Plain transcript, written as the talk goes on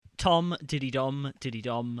Tom Diddy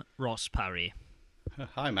Dom Ross Parry.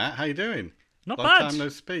 Hi, Matt. How you doing? Not Long bad. time no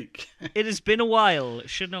speak. It has been a while.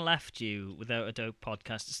 Shouldn't have left you without a dope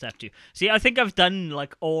podcast to step to. See, I think I've done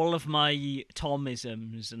like all of my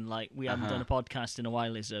Tomisms and like we haven't done a podcast in a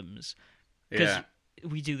while isms. Because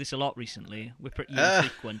we do this a lot recently. We're pretty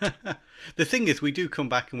infrequent. The thing is, we do come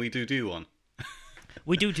back and we do one.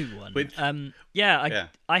 We do one. Which- I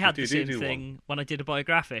had we the do same thing one. when I did a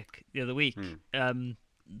biographic the other week.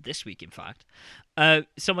 This week, in fact.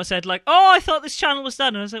 Someone said, like, oh, I thought this channel was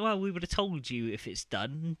done. And I was like, well, we would have told you if it's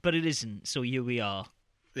done, but it isn't. So here we are.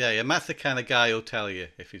 Yeah. Matt's the kind of guy who'll tell you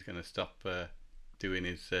if he's going to stop doing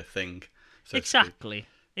his thing. So to speak. Exactly.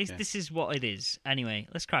 This is what it is. Anyway,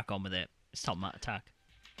 let's crack on with it. It's Top Matt Attack.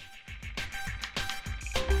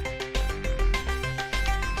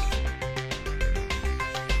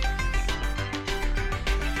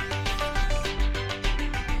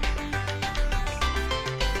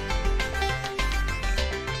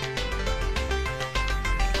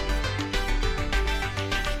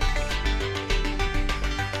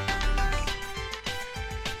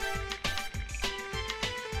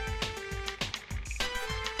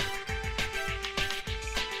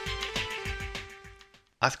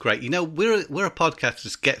 That's great. You know, we're a podcast that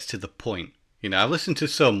just gets to the point. You know, I've listened to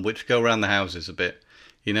some which go around the houses a bit.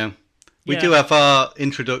 You know, we do have our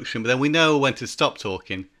introduction, but then we know when to stop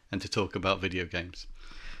talking and to talk about video games.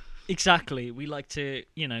 Exactly. We like to,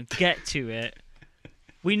 get to it.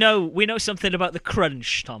 We know something about the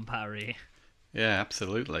crunch, Tom Parry. Yeah,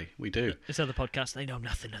 absolutely, we do. This other podcast, they know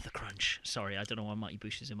nothing of the crunch. Sorry, I don't know why Marty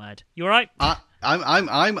Bush is in my head. You all right?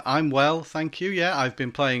 I'm well, thank you. Yeah, I've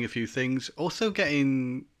been playing a few things. Also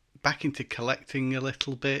getting back into collecting a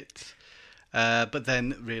little bit, but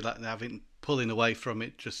then really pulling away from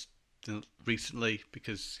it just recently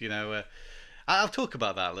because I'll talk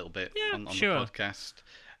about that a little bit on the podcast.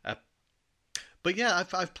 But yeah,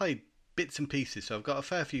 I've played bits and pieces, so I've got a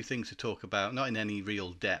fair few things to talk about, not in any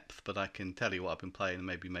real depth, but I can tell you what I've been playing and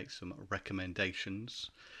maybe make some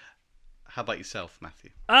recommendations. How about yourself, Matthew?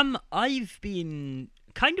 I've been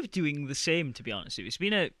kind of doing the same, to be honest. It's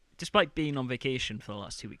been despite being on vacation for the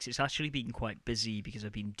last 2 weeks, it's actually been quite busy because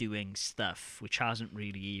I've been doing stuff which hasn't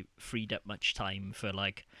really freed up much time for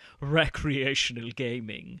like recreational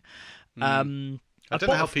gaming. I don't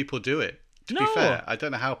know how people do it. To be fair, I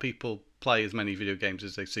don't know how people play as many video games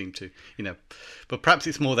as they seem to, but perhaps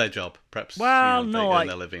it's more their job. Perhaps they earn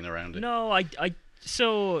their living around it. No,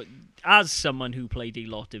 so as someone who played a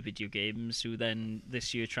lot of video games, who then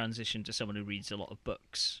this year transitioned to someone who reads a lot of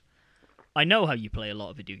books, I know how you play a lot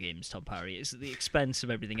of video games, Tom Parry. It's at the expense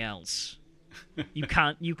of everything else. You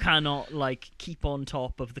cannot like keep on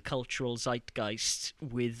top of the cultural zeitgeist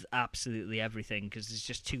with absolutely everything because there's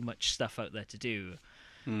just too much stuff out there to do.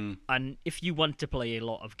 And if you want to play a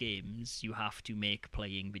lot of games, you have to make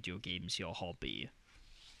playing video games your hobby.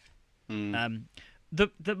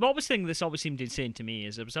 The obvious thing this always seemed insane to me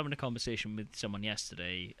is I was having a conversation with someone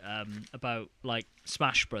yesterday about like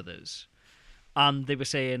Smash Brothers, and they were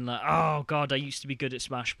saying like, "Oh God, I used to be good at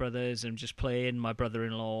Smash Brothers. I'm just playing my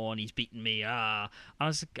brother-in-law, and he's beating me." I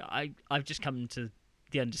was like, I've just come to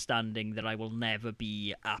the understanding that I will never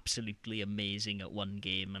be absolutely amazing at one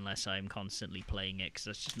game unless I'm constantly playing it, because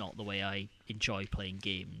that's just not the way I enjoy playing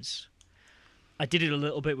games. I did it a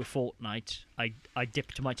little bit with Fortnite. I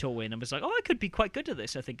dipped my toe in and was like, oh, I could be quite good at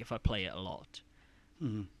this, I think, if I play it a lot.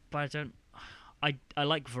 But I don't... I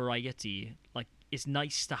like variety. Like, it's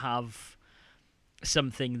nice to have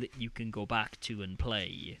something that you can go back to and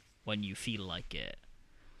play when you feel like it.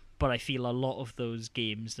 But I feel a lot of those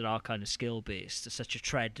games that are kind of skill-based are such a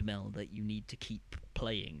treadmill that you need to keep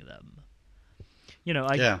playing them.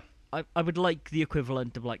 I would like the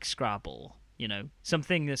equivalent of, like, Scrabble,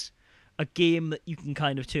 something that's a game that you can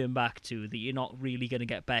kind of turn back to that you're not really going to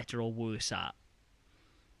get better or worse at.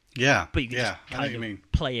 Yeah, but you can just kind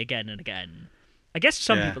of play again and again. I guess for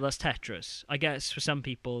some people that's Tetris. I guess for some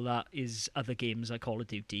people that is other games like Call of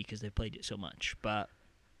Duty because they've played it so much, but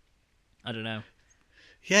I don't know.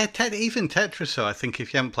 Yeah, even Tetris, though, I think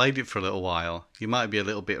if you haven't played it for a little while, you might be a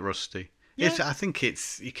little bit rusty. Yeah. I think it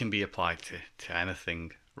can be applied to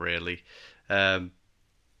anything, really. I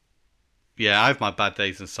have my bad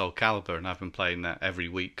days in Soul Calibur, and I've been playing that every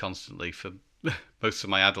week constantly for most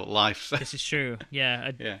of my adult life. So. This is true.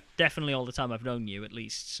 Yeah, definitely all the time I've known you, at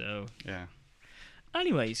least. So yeah.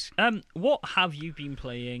 Anyways, what have you been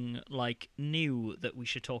playing like new that we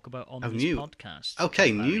should talk about on this podcast?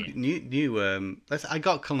 Okay, new. I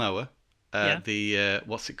got Klonoa, the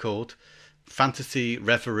what's it called? Fantasy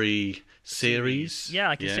Reverie series. Yeah,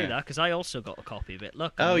 I can say that because I also got a copy of it.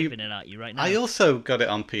 Look, I'm leaving it at you right now. I also got it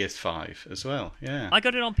on PS5 as well. Yeah, I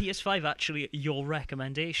got it on PS5 actually. At your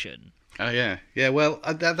recommendation. Oh yeah. Well,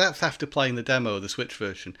 that's after playing the demo of the Switch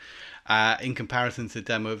version. In comparison to the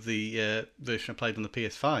demo of the version I played on the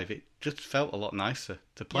PS5, it just felt a lot nicer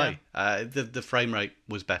to play. Yeah. The frame rate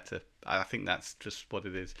was better. I think that's just what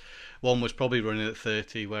it is. One was probably running at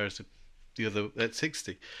 30, whereas the other at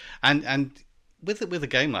 60. And with a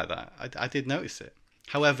game like that, I did notice it.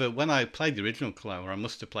 However, when I played the original Klonoa, I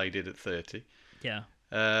must have played it at 30. Yeah.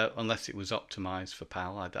 Unless it was optimized for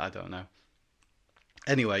PAL, I don't know.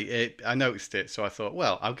 Anyway, I noticed it, so I thought,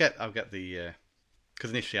 well, I'll get the because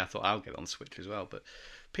initially I thought I'll get it on Switch as well, but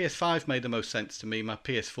PS5 made the most sense to me. My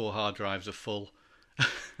PS4 hard drives are full.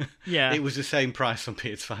 Yeah, it was the same price on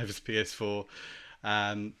PS5 as PS4.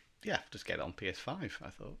 Yeah, just get it on PS5. I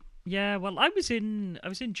thought. Yeah, well, I was in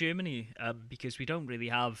Germany because we don't really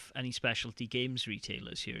have any specialty games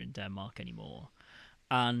retailers here in Denmark anymore,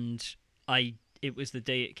 and it was the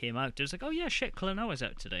day it came out. I was like, oh yeah, shit, Klonoa's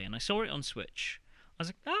out today, and I saw it on Switch. I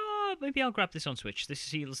was like, maybe I'll grab this on Switch. This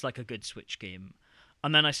feels like a good Switch game.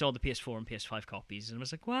 And then I saw the PS4 and PS5 copies, and I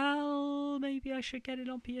was like, well, maybe I should get it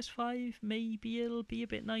on PS5. Maybe it'll be a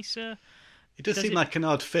bit nicer. It does seem like an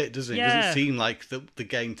odd fit, doesn't it? Yeah. It doesn't seem like the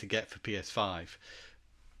game to get for PS5,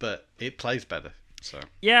 but it plays better. So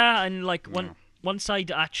yeah, and like once I'd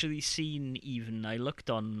actually seen, even I looked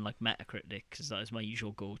on like Metacritic, because that is my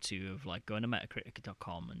usual go-to of like going to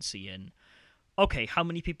Metacritic.com and seeing, okay, how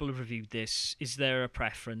many people have reviewed this? Is there a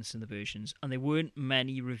preference in the versions? And there weren't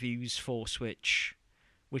many reviews for Switch,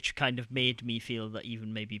 which kind of made me feel that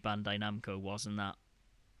even maybe Bandai Namco wasn't that,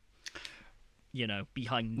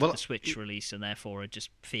 behind the Switch release, and therefore it just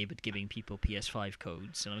favoured giving people PS5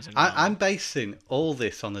 codes. And I was like, I'm basing all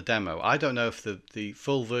this on the demo. I don't know if the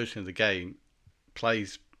full version of the game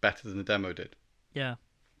plays better than the demo did. Yeah.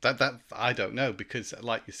 That I don't know, because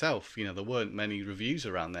like yourself, there weren't many reviews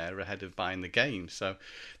around there ahead of buying the game. So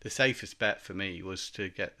the safest bet for me was to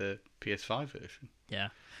get the PS5 version. Yeah.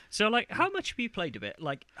 So like, how much have you played of it?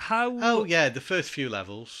 Like how? Oh yeah, the first few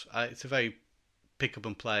levels. It's a very pick up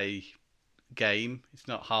and play game. It's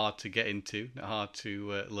not hard to get into, not hard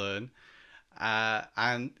to learn.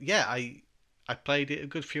 And yeah, I played it a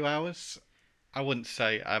good few hours. I wouldn't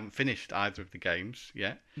say I haven't finished either of the games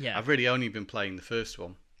yet. Yeah. I've really only been playing the first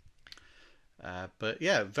one. But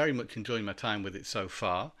yeah, very much enjoying my time with it so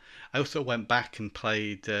far. I also went back and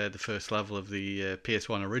played the first level of the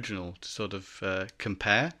PS1 original to sort of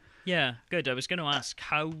compare. Yeah, good. I was going to ask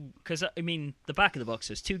how, because I mean, the back of the box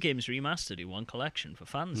says 2 games remastered in one collection for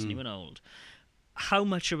fans, new and old. How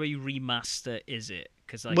much of a remaster is it?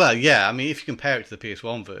 Well, yeah, I mean, if you compare it to the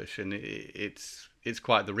PS1 version, it's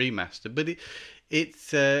quite the remaster, but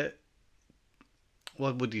it's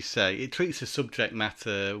what would you say? It treats the subject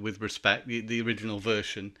matter with respect. The original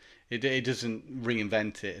version, it doesn't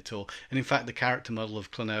reinvent it at all. And in fact, the character model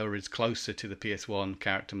of Klonoa is closer to the PS1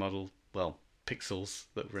 character model. Well, pixels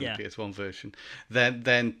that were in the PS1 version.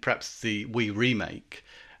 Then perhaps the Wii remake.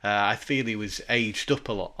 I feel he was aged up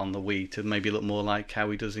a lot on the Wii to maybe look more like how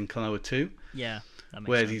he does in Klonoa 2. Yeah, that makes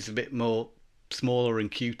where sense. He's a bit more smaller and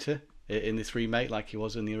cuter in this remake, like he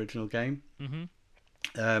was in the original game.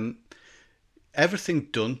 Mm-hmm. Everything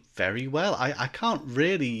done very well. I haven't got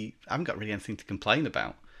really anything to complain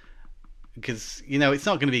about, because it's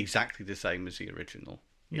not going to be exactly the same as the original.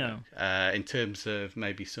 No. In terms of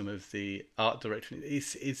maybe some of the art direction,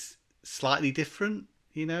 it's slightly different,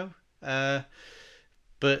 but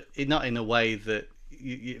not in a way that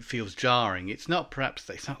it feels jarring. It's not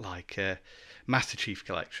like Master Chief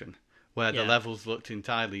Collection, where the levels looked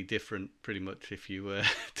entirely different, pretty much, if you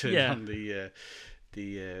turn on the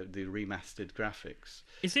remastered graphics.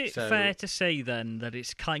 Is it fair to say then that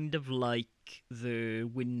it's kind of like the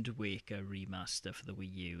Wind Waker remaster for the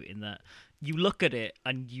Wii U, in that you look at it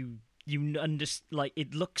and you understand, like,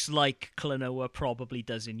 it looks like Klonoa probably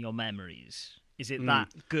does in your memories? Is it that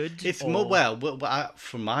good? It's more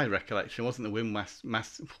from my recollection, it wasn't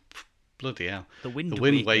the bloody hell, the Wind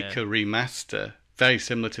Waker remaster very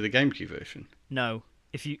similar to the GameCube version? No.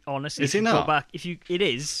 If you honestly, is it not? Go back, it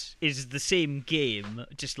is the same game,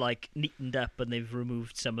 just like neatened up, and they've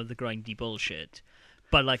removed some of the grindy bullshit.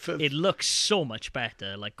 But like, it looks so much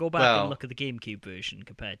better. Like, go back and look at the GameCube version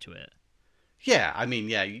compared to it. Yeah, I mean,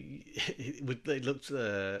 yeah, it looked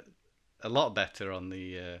a lot better on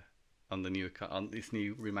the on this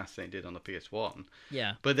new remaster they did on the PS1.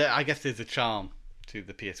 Yeah, but I guess there's a charm to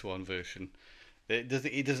the PS1 version. It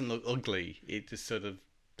doesn't look ugly. It just sort of,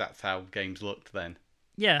 that's how games looked then.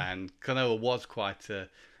 Yeah, and Klonoa was quite a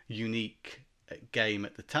unique game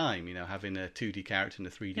at the time. You know, having a 2D character in a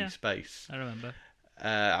 3D space. I remember.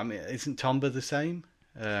 I mean, isn't Tomba the same?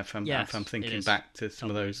 If I'm thinking back to some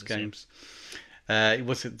of those games. It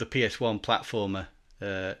was the PS1 platformer,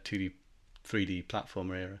 2D, 3D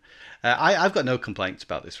platformer era. I've got no complaints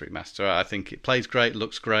about this remaster. I think it plays great,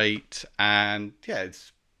 looks great, and yeah,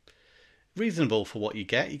 it's reasonable for what you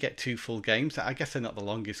get. You get 2 full games. I guess they're not the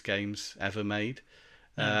longest games ever made.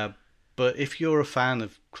 No. But if you're a fan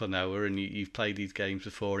of Klonoa and you've played these games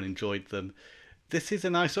before and enjoyed them, this is a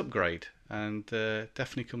nice upgrade, and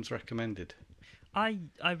definitely comes recommended. I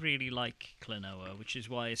really like Klonoa, which is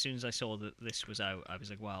why as soon as I saw that this was out, I was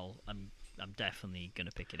like, well, I'm definitely going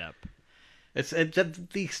to pick it up.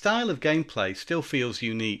 The style of gameplay still feels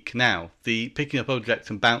unique now. The picking up objects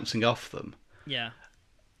and bouncing off them. Yeah.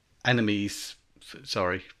 Picking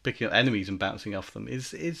up enemies and bouncing off them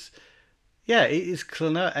is it is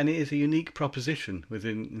Klonoa, and it is a unique proposition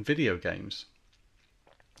within video games.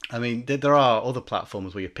 I mean, there are other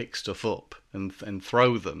platforms where you pick stuff up and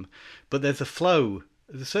throw them, but there's a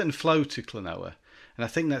certain flow to Klonoa, and I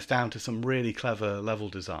think that's down to some really clever level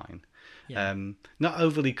design. Yeah. Not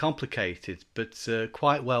overly complicated, but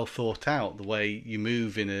quite well thought out. The way you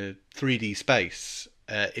move in a 3D space,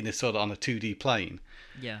 in a sort of on a 2D plane.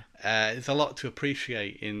 Yeah. There's a lot to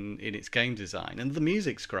appreciate in its game design, and the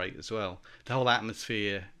music's great as well. The whole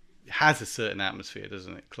atmosphere has a certain atmosphere,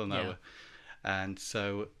 doesn't it, Klonoa? Yeah. And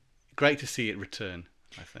so, great to see it return,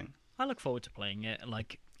 I think. I look forward to playing it.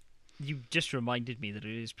 Like, you just reminded me that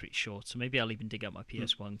it is pretty short, so maybe I'll even dig out my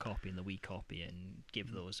PS1 copy and the Wii copy and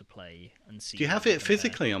give those a play and see. Do you have it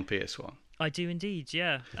physically on PS1? I do indeed,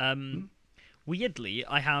 yeah. Weirdly,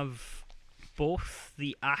 I have both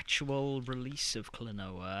the actual release of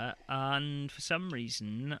Klonoa, and for some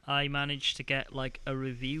reason I managed to get like a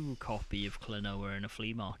review copy of Klonoa in a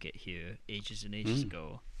flea market here ages and ages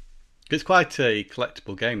ago. It's quite a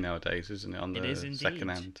collectible game nowadays, isn't it? On the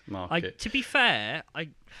second-hand market. To be fair, I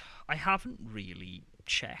haven't really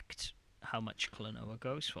checked how much Klonoa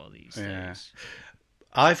goes for these days.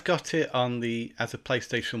 I've got it as a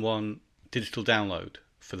PlayStation 1 digital download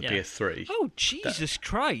for the PS3. Oh, Jesus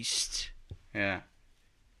Christ! Yeah.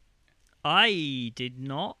 I did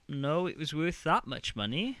not know it was worth that much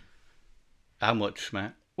money. How much,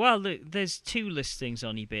 Matt? Well, there's 2 listings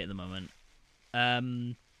on eBay at the moment.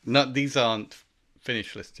 No, these aren't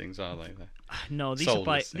finished listings, are they? No,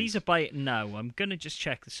 these are by it now. I'm gonna just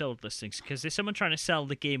check the sold listings because there's someone trying to sell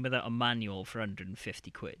the game without a manual for 150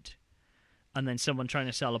 quid, and then someone trying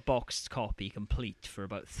to sell a boxed copy complete for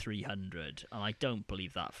about 300. And I don't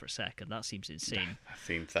believe that for a second. That seems insane.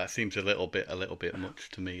 That seems a little bit much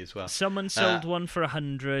to me as well. Someone sold one for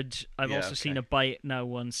 100. I've also seen a buy it now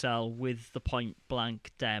one sell with the point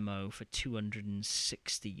blank demo for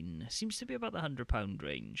 216. Seems to be about the £100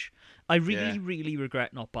 range. I really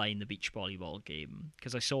regret not buying the beach volleyball game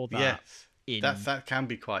because I saw that. Yes, that can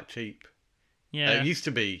be quite cheap. Yeah, it used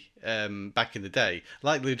to be back in the day,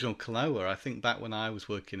 like the original Klonoa. I think back when I was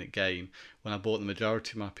working at Game, when I bought the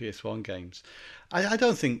majority of my PS1 games, I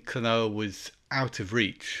don't think Klonoa was out of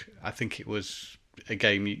reach. I think it was a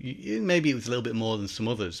game. Maybe it was a little bit more than some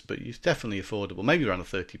others, but it's definitely affordable. Maybe around a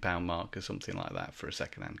 £30 mark or something like that for a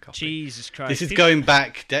second-hand copy. Jesus Christ! This is going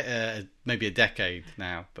back maybe a decade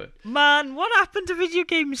now, but man, what happened to video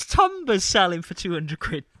games? Tomba's selling for 200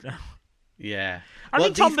 quid now. Yeah. I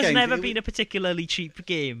mean, Tomba's never been a particularly cheap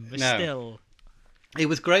game, but still. It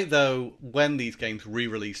was great, though, when these games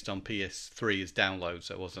re-released on PS3 as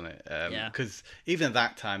downloads, wasn't it? Because even at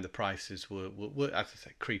that time, the prices were, as I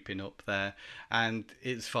said, creeping up there, and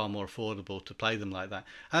it's far more affordable to play them like that.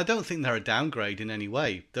 And I don't think they're a downgrade in any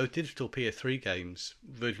way. Those digital PS3 games,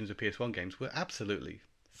 versions of PS1 games, were absolutely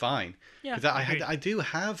fine. Yeah, I do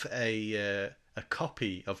have a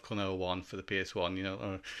copy of Klonoa 1 for the PS1, you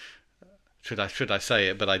know, should I say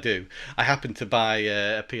it? But I do. I happened to buy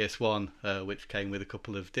a PS1 which came with a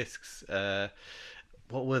couple of discs.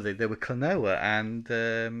 What were they? They were Klonoa and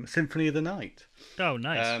Symphony of the Night. Oh,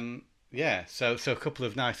 nice. So a couple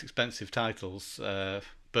of nice expensive titles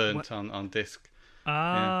burnt on disc.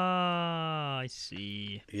 I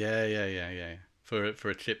see. Yeah. For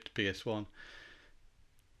a chipped PS1.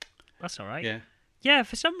 That's all right. Yeah. Yeah,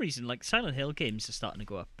 for some reason, like Silent Hill games are starting to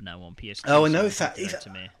go up now on PS2. Oh, I know that.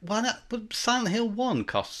 Why not? But Silent Hill 1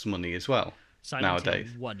 costs money as well. Silent Hill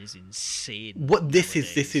 1 is insane. This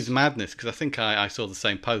is madness, because I think I saw the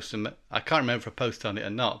same post, and I can't remember if I posted on it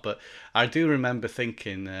or not, but I do remember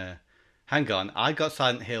thinking, hang on, I got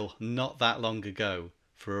Silent Hill not that long ago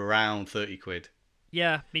for around 30 quid.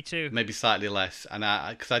 Yeah, me too. Maybe slightly less, and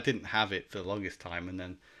because I didn't have it for the longest time, and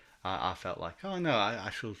then I felt like, oh no,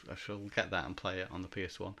 I shall get that and play it on the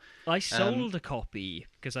PS1. I sold a copy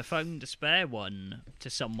because I found a spare one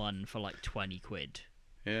to someone for like 20 quid.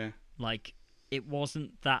 Yeah. Like, it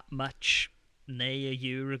wasn't that much nay a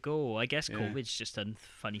year ago. I guess COVID's just done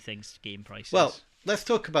funny things to game prices. Well, let's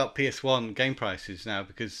talk about PS1 game prices now,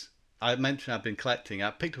 because I mentioned I've been collecting.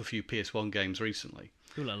 I picked up a few PS1 games recently.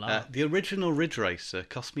 Ooh la la. The original Ridge Racer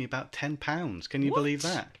cost me about £10. Can you What? believe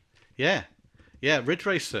that? Yeah. Yeah, Ridge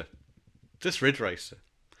Racer. Just Ridge Racer.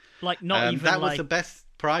 Like, not even that was like... the best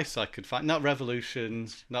price I could find. Not Revolution,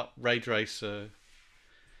 not Rage Racer.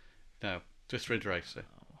 No, just Ridge Racer.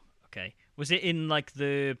 Okay. Was it in, like,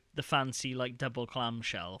 the fancy, like, double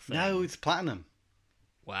clamshell thing? No, it's Platinum.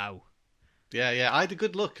 Wow. Yeah. I had a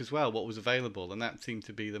good look as well, what was available, and that seemed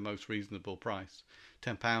to be the most reasonable price.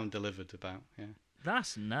 £10 delivered about, yeah.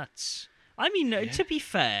 That's nuts. I mean, to be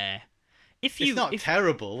fair... It's not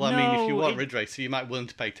terrible. I mean, if you want Ridge Racer, you might be willing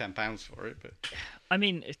to pay £10 for it. But I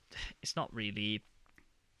mean, it's not really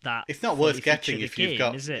that. It's not worth getting if you've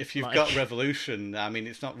got got Revolution. I mean,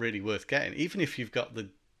 it's not really worth getting, even if you've got the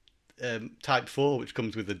Type 4, which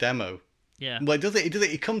comes with the demo. Yeah. Well,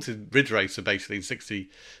 it comes with Ridge Racer basically in 60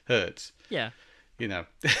 hertz. Yeah. You know,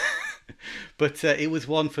 but it was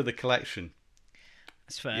one for the collection.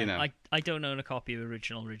 That's fair. You know. I don't own a copy of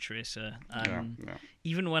original Ridge Racer. No.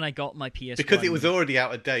 Even when I got my PS1, because it was already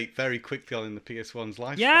out of date very quickly on in the PS1's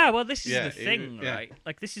lifespan. Yeah, well, this is the thing, right?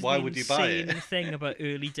 Like, this is Why the would you buy insane it? thing about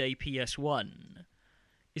early day PS1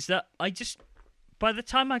 is that by the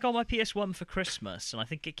time I got my PS1 for Christmas, and I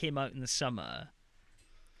think it came out in the summer,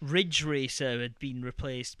 Ridge Racer had been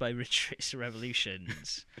replaced by Ridge Racer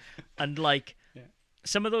Revolutions, and like.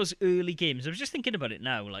 Some of those early games, I was just thinking about it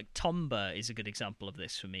now, like Tomba is a good example of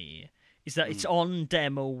this for me, is that it's on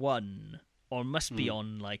Demo 1, or must be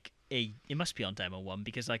on, it must be on Demo 1,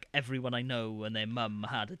 because, like, everyone I know and their mum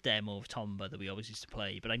had a demo of Tomba that we always used to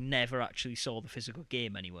play, but I never actually saw the physical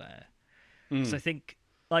game anywhere. So I think,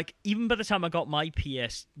 like, even by the time I got my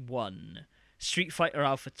PS1, Street Fighter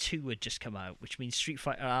Alpha 2 had just come out, which means Street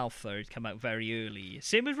Fighter Alpha had come out very early.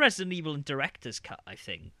 Same with Resident Evil and Director's Cut, I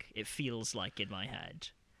think. It feels like in my head.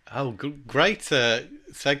 Oh, great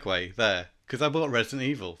segue there, because I bought Resident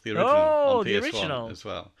Evil, the original, on the PS1 original. as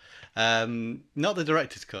well. Not the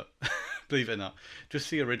director's cut, believe it or not,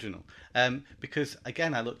 just the original. Because,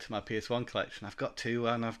 again, I looked at my PS1 collection. I've got 2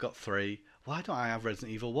 and I've got 3. Why don't I have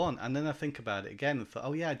Resident Evil 1? And then I think about it again and thought,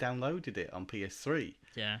 oh yeah, I downloaded it on PS3.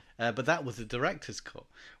 Yeah. But that was the director's cut,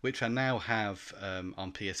 which I now have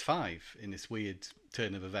on PS5 in this weird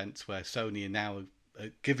turn of events where Sony are now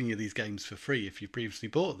giving you these games for free if you previously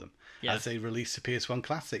bought them, as they release the PS1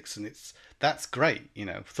 classics, and that's great. You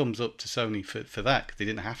know, thumbs up to Sony for that, because they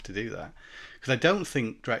didn't have to do that. Because I don't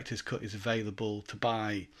think director's cut is available to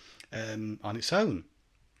buy on its own.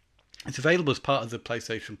 It's available as part of the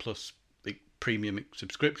PlayStation Plus premium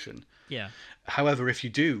subscription. Yeah. However, if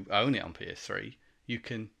you do own it on PS3, you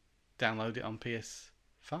can download it on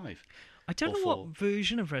PS5. I don't know what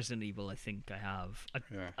version of Resident Evil I think I have.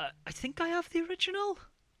 I think I have the original.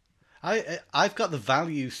 I've got the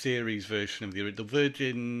Value series version of the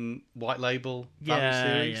Virgin White Label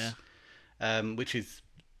Value series, which is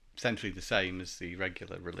essentially the same as the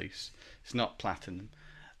regular release. It's not Platinum.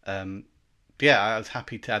 I was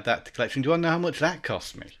happy to add that to collection. Do you want to know how much that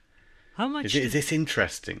cost me? How much? Is this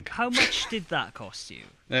interesting? How much did that cost you?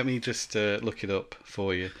 Let me just look it up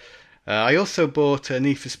for you. I also bought a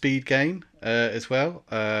Need for Speed game as well,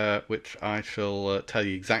 which I shall tell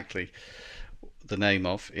you exactly the name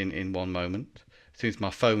of in one moment. As soon as my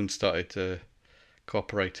phone started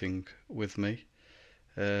cooperating with me.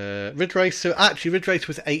 Ridge Racer was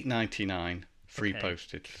 $8.99 free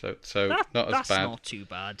postage, so not as bad. That's not too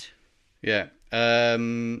bad. Yeah.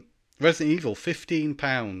 Resident Evil,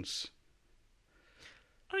 £15.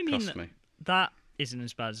 I mean, that isn't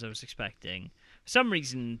as bad as I was expecting. For some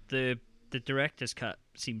reason, the director's cut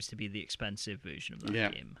seems to be the expensive version of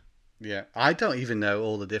that game. Yeah, I don't even know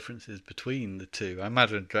all the differences between the two. I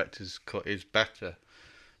imagine director's cut is better,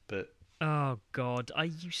 but oh god, I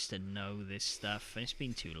used to know this stuff. It's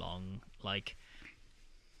been too long. Like,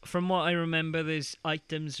 from what I remember, there's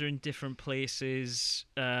items are in different places.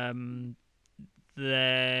 The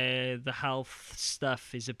health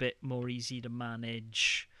stuff is a bit more easy to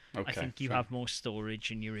manage. Okay, I think you have more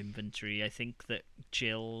storage in your inventory. I think that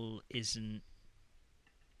Jill isn't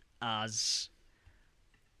as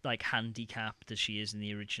like handicapped as she is in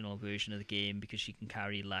the original version of the game because she can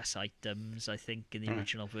carry less items, I think, in the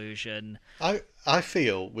original version. I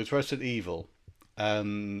feel with Resident Evil,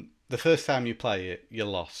 the first time you play it, you're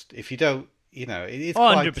lost. If you don't, it is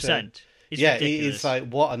 100%. yeah, ridiculous. it's like,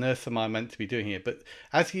 what on earth am I meant to be doing here? But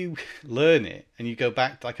as you learn it and you go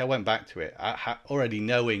back, like I went back to it, already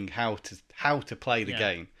knowing how to play the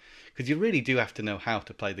game, because you really do have to know how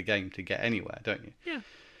to play the game to get anywhere, don't you? Yeah.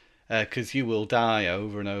 Because you will die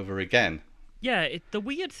over and over again. Yeah, the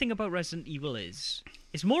weird thing about Resident Evil is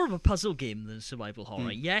it's more of a puzzle game than survival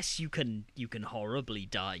horror. Yes, you can horribly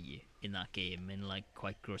die in that game in like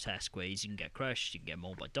quite grotesque ways. You can get crushed, you can get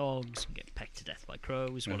mauled by dogs, you can get pecked to death by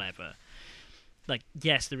crows, whatever. Like,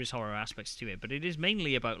 yes, there is horror aspects to it, but it is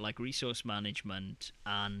mainly about like resource management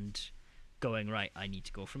and going, right, I need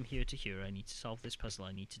to go from here to here, I need to solve this puzzle,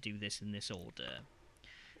 I need to do this in this order.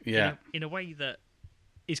 Yeah. In a way that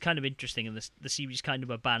is kind of interesting, and the series kind of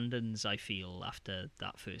abandons, I feel, after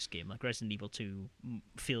that first game. Like Resident Evil 2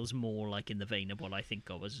 feels more like in the vein of what I think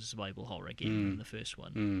of as a survival horror game than the first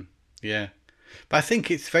one. Yeah. But I think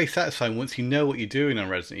it's very satisfying once you know what you're doing on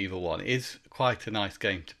Resident Evil 1. It is quite a nice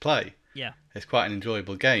game to play. Yeah. It's quite an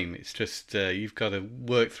enjoyable game. It's just you've got to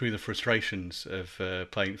work through the frustrations of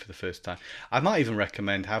playing it for the first time. I might even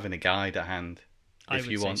recommend having a guide at hand if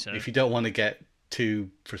you want. So. If you don't want to get too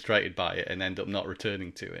frustrated by it and end up not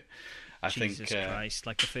returning to it. Jesus Christ,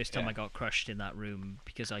 like the first time I got crushed in that room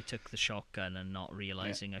because I took the shotgun and not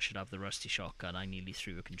realising I should have the rusty shotgun, I nearly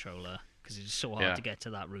threw a controller because it was so hard to get to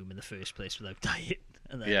that room in the first place without dying,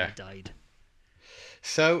 and then I died.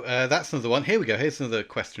 So that's another one. Here we go. Here's another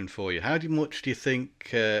question for you. How much do you think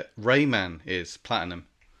Rayman is platinum?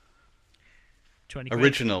 20 quid?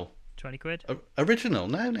 Original. 20 quid? Original?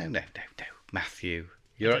 No. Matthew.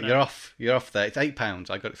 You're off there. It's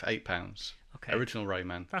 £8. I got it for £8. Okay. Original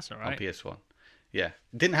Rayman. That's all right. On PS1. Yeah.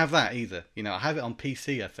 Didn't have that either. I have it on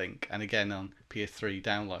PC, I think, and again on PS3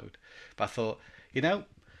 download. But I thought, I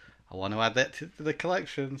want to add that to the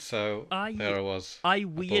collection, so there I was. I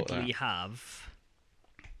weirdly have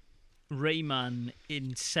Rayman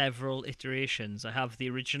in several iterations. I have the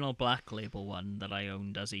original Black Label one that I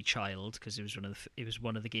owned as a child because it was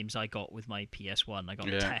one of the games I got with my PS1. I got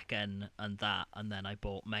Tekken and that, and then I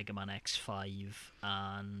bought Mega Man X5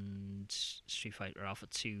 and Street Fighter Alpha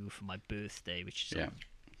 2 for my birthday, which is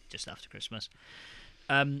just after Christmas.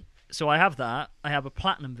 So I have that. I have a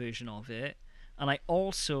platinum version of it, and I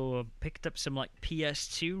also picked up some like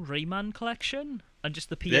PS2 Rayman collection. And just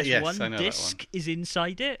the PS1 disc is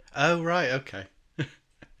inside it. Oh, right, okay.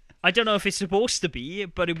 I don't know if it's supposed to be,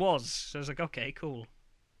 but it was. So I was like, okay, cool.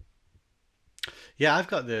 Yeah, I've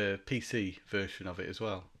got the PC version of it as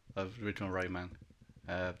well, of original Rayman.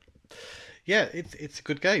 Yeah, it's a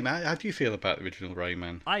good game. How do you feel about the original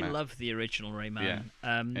Rayman? I love the original Rayman.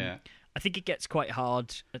 Yeah. I think it gets quite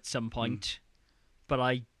hard at some point, but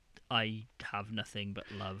I have nothing but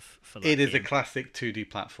love for that It is game. a classic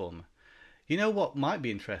 2D platformer. You know what might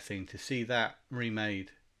be interesting to see that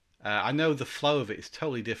remade? I know the flow of it is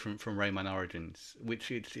totally different from Rayman Origins,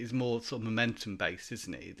 which is more sort of momentum based,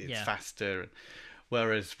 isn't it? It's faster,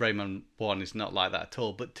 whereas Rayman 1 is not like that at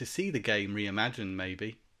all. But to see the game reimagined,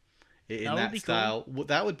 maybe in that style, cool.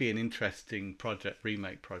 That would be an interesting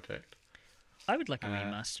remake project. I would like a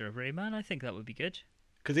remaster of Rayman. I think that would be good.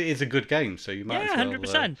 Because it is a good game, so you might as well...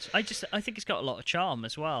 100%. I think it's got a lot of charm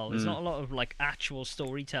as well. There's not a lot of like actual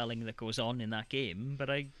storytelling that goes on in that game, but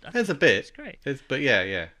there's a bit. It's great. But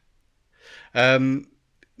yeah.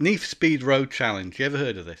 Need for Speed Road Challenge. You ever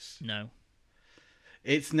heard of this? No.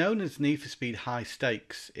 It's known as Need for Speed High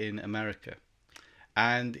Stakes in America,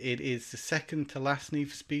 and it is the second to last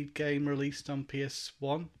Need for Speed game released on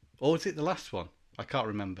PS1, or is it the last one? I can't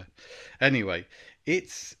remember. Anyway,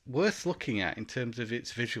 it's worth looking at in terms of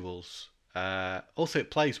its visuals. Also,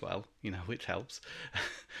 it plays well, which helps.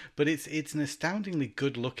 But it's an astoundingly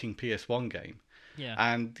good-looking PS1 game. Yeah.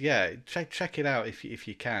 And check it out if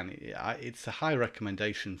you can. It's a high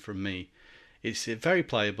recommendation from me. It's very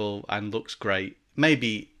playable and looks great.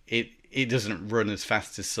 Maybe it doesn't run as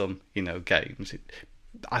fast as some games.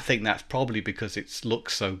 I think that's probably because it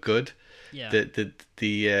looks so good. Yeah.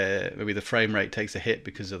 Maybe the frame rate takes a hit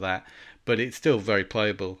because of that, but it's still very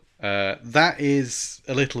playable. That is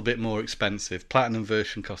a little bit more expensive. Platinum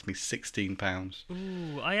version cost me £16.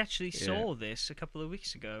 Ooh, I actually saw this a couple of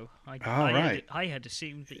weeks ago. Right. I had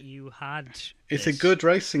assumed that you had. It's a good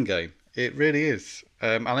racing game. It really is.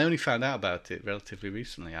 And I only found out about it relatively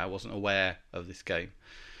recently. I wasn't aware of this game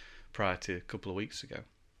prior to a couple of weeks ago.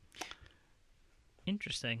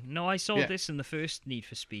 Interesting. No, I saw this in the first Need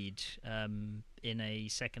for Speed in a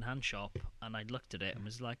second-hand shop, and I looked at it and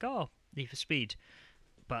was like, "Oh, Need for Speed,"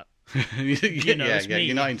 but You're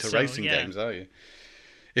not into so, racing games, are you?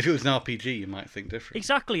 If it was an RPG, you might think different.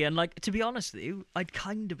 Exactly, and like to be honest with you, I'd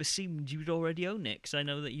kind of assumed you'd already own it because I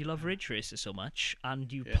know that you love Ridge Racer so much,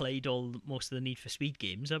 and you played most of the Need for Speed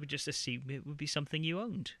games. I would just assume it would be something you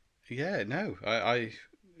owned. Yeah, no, I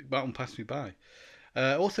that one passed me by.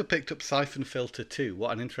 Also picked up Siphon Filter 2.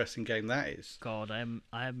 What an interesting game that is. God, I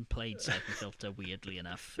haven't played Siphon Filter. Weirdly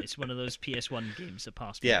enough, it's one of those PS1 games that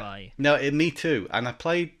passed me by. No, me too. And I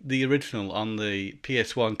played the original on the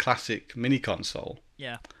PS1 Classic mini console.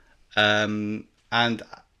 Yeah. And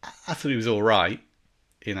I thought it was all right.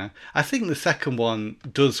 I think the second one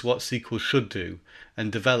does what sequels should do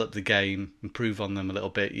and develop the game, improve on them a little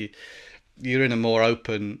bit. You're in a more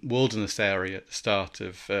open wilderness area at the start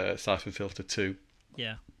of Siphon Filter 2.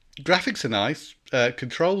 Yeah. Graphics are nice,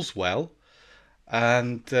 controls well,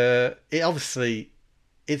 and it obviously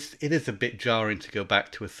it is a bit jarring to go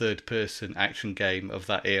back to a third-person action game of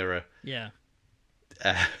that era. Yeah.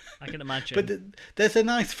 I can imagine. But there's a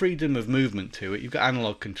nice freedom of movement to it. You've got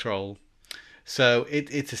analog control, so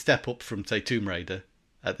it's a step up from, say, Tomb Raider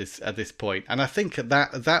at this point. And I think at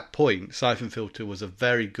that point, Siphon Filter was a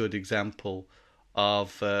very good example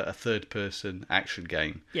of a third-person action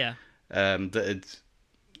game. Yeah. That had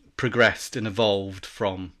progressed and evolved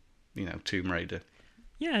from, Tomb Raider.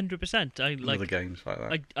 Yeah, 100%. I like other games like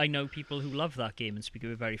that. I know people who love that game and speak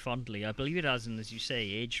of it very fondly. I believe it hasn't, as you say,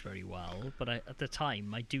 aged very well. But at the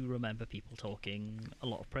time, I do remember people talking a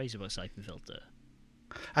lot of praise about Siphon Filter.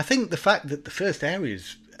 I think the fact that the first area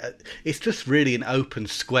is, it's just really an open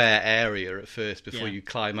square area at first before you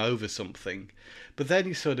climb over something. But then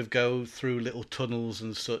you sort of go through little tunnels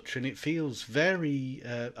and such, and it feels very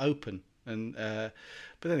open. And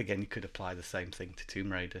but then again, you could apply the same thing to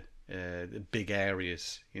Tomb Raider. The big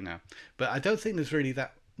areas, But I don't think there's really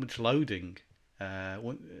that much loading.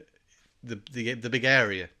 The big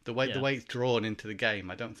area, the way it's drawn into the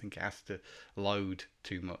game, I don't think it has to load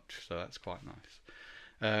too much, so that's quite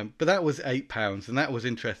nice. But that was £8, and that was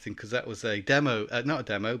interesting because that was a demo, not a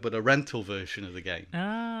demo, but a rental version of the game.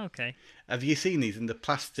 Ah, okay. Have you seen these in the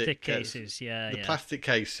plastic thick cases? The plastic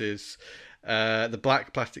cases. The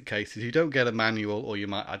black plastic cases. You don't get a manual, or you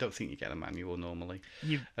might. I don't think you get a manual normally.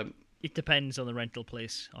 It depends on the rental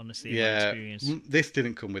place, honestly. Yeah, in my experience. This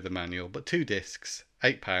didn't come with a manual, but 2 discs,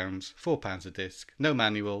 £8, £4 a disc. No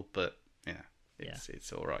manual, but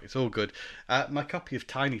it's all right. It's all good. My copy of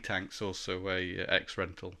Tiny Tank's also a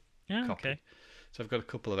X-Rental copy. Okay. So I've got a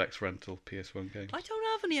couple of X-Rental PS1 games. I don't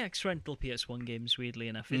have any X-Rental PS1 games, weirdly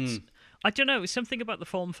enough. I don't know, it's something about the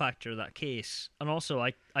form factor of that case. And also,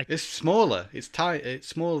 It's smaller. It's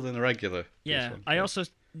smaller than a regular PS1. I also...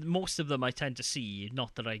 Most of them I tend to see,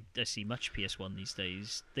 not that I see much PS1 these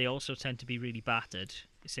days, they also tend to be really battered.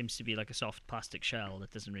 It seems to be like a soft plastic shell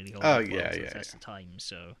that doesn't really hold up well to the test of time.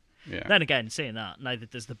 So, then again, saying that, neither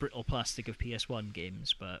does the brittle plastic of PS1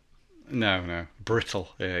 games, but... No,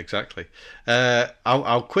 brittle. Yeah, exactly.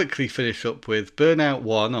 I'll quickly finish up with Burnout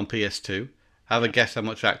 1 on PS2. Have a guess how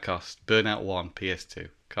much that cost. Burnout 1 PS2.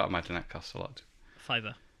 Can't imagine that costs a lot.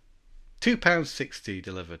 £5. £2.60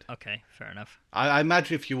 delivered. Okay, fair enough. I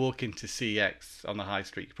imagine if you walk into CX on the high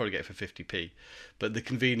street, you probably get it for 50p. But the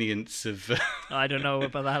convenience of... I don't know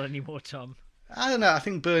about that anymore, Tom. I don't know. I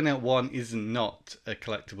think Burnout 1 is not a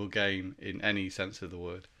collectible game in any sense of the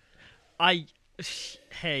word.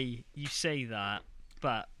 Hey, you say that,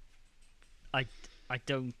 but I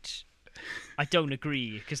don't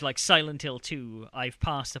agree, because like Silent Hill 2, I've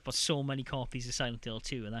passed up on so many copies of Silent Hill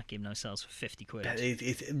 2, and that game now sells for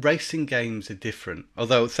 £50. Racing games are different.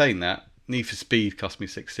 Although saying that, Need for Speed cost me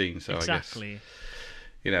 16, so exactly.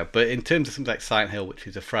 I guess but in terms of something like Silent Hill, which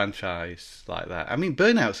is a franchise like that, I mean,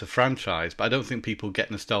 Burnout's a franchise, but I don't think people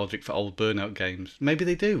get nostalgic for old Burnout games. Maybe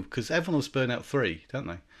they do, because everyone loves Burnout 3, don't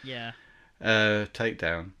they? Yeah.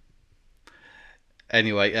 Takedown.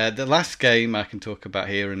 Anyway, the last game I can talk about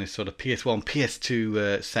here in this sort of PS1,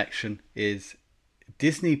 PS2 section is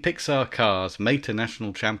Disney Pixar Cars Mater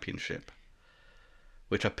National Championship,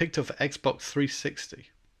 which I picked up for Xbox 360.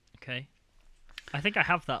 Okay. I think I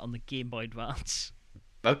have that on the Game Boy Advance.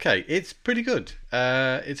 Okay, it's pretty good.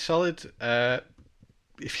 It's solid.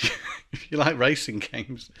 If you like racing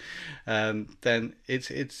games, then it's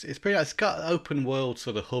pretty. It's got an open world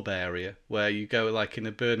sort of hub area where you go like in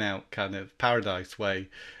a Burnout kind of paradise way,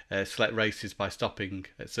 select races by stopping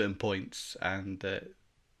at certain points and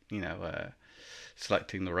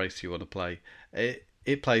selecting the race you want to play.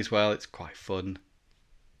 It plays well. It's quite fun.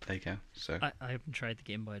 There you go. So I haven't tried the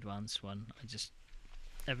Game Boy Advance one. I just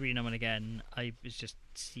every now and again I was just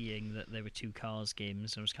seeing that there were 2 Cars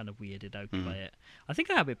games and I was kind of weirded out by it. I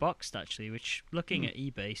think I have it boxed actually, which looking at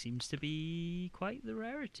eBay seems to be quite the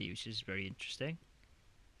rarity, which is very interesting.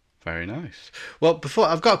 Very nice. Well, before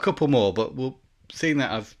I've got a couple more, but seeing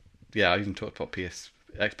that I even talked about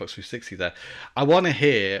Xbox 360 there. I want to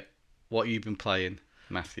hear what you've been playing,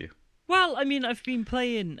 Matthew. Well, I mean, I've been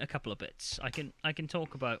playing a couple of bits. I can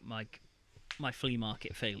talk about my flea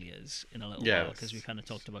market failures in a little while because we kind of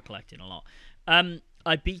talked about collecting a lot.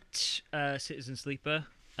 I beat Citizen Sleeper.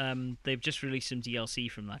 They've just released some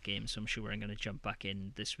DLC from that game, so I'm sure I'm going to jump back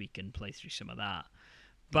in this week and play through some of that.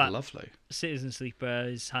 But lovely. Citizen Sleeper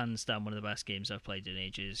is hands down one of the best games I've played in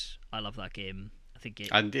ages. I love that game.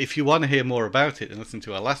 And if you want to hear more about it, then listen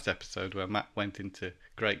to our last episode where Matt went into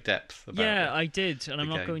great depth about it. Yeah, I did, and I'm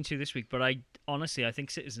not going to this week, but I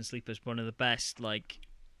think Citizen Sleeper is one of the best,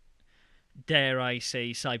 dare I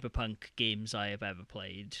say, cyberpunk games I have ever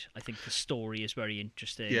played. I think the story is very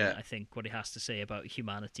interesting. Yeah. I think what it has to say about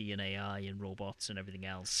humanity and AI and robots and everything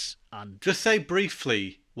else. And just say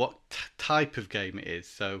briefly what type of game it is,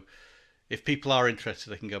 so if people are interested,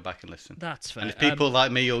 they can go back and listen. That's fair. And if people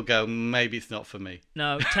like me, you'll go, maybe it's not for me.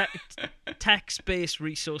 No, text-based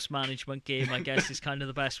resource management game, I guess, is kind of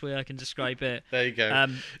the best way I can describe it. There you go.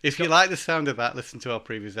 If you like the sound of that, listen to our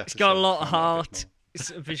previous episode. It's got a lot of heart.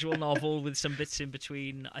 It's a visual novel with some bits in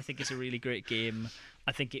between. I think it's a really great game.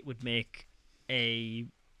 I think it would make a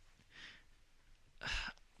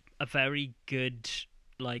very good...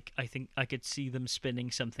 I think I could see them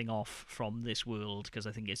spinning something off from this world because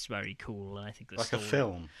I think it's very cool, and I think the story... a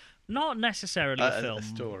film? Not necessarily a film. A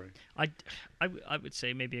story. I would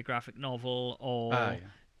say maybe a graphic novel or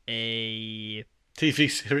a...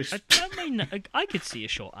 TV series. I could see a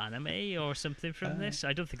short anime or something from this.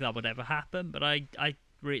 I don't think that would ever happen, but I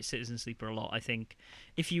rate Citizen Sleeper a lot. I think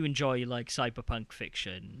if you enjoy cyberpunk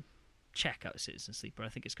fiction, check out Citizen Sleeper. I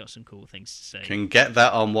think it's got some cool things to say. Can get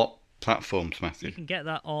that on what platforms, Matthew? You can get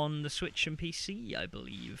that on the Switch and PC, I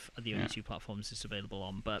believe, are the only two platforms it's available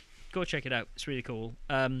on. But go check it out. It's really cool.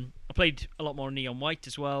 I played a lot more Neon White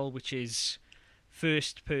as well, which is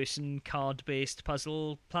first-person card-based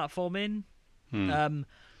puzzle platforming.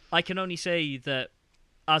 I can only say that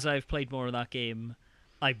as I've played more of that game,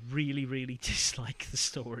 I really, really dislike the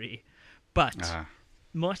story. But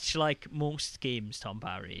much like most games, Tom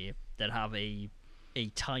Barry, that have a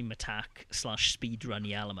time attack /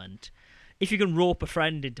 speedrunny element, if you can rope a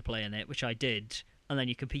friend into playing it, which I did, and then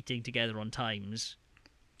you're competing together on times,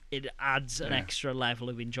 it adds an extra level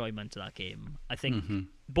of enjoyment to that game. I think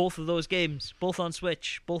both of those games, both on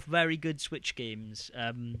Switch, both very good Switch games.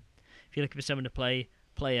 If you're looking for someone to play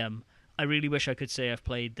them. I really wish I could say I've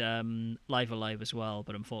played Live Alive as well,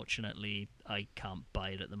 but unfortunately I can't buy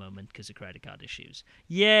it at the moment because of credit card issues.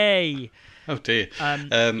 Yay! Oh dear.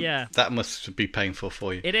 Yeah. That must be painful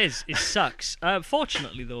for you. It is. It sucks.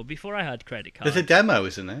 Fortunately, though, before I had credit cards... There's a demo,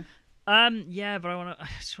 isn't there? Yeah, but I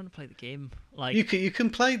just want to play the game. You can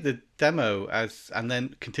play the demo and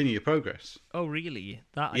then continue your progress. Oh, really?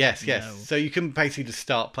 That yes. Know. So you can basically just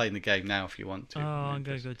start playing the game now if you want to. Oh, I'm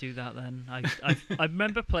gonna go do that then. I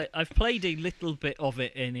remember I've played a little bit of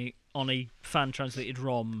it on a fan translated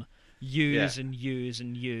ROM years and years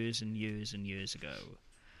and years and years and years ago.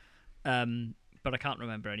 But I can't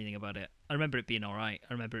remember anything about it. I remember it being alright.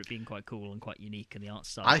 I remember it being quite cool and quite unique, and the art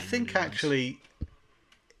style. I think really actually. Nice.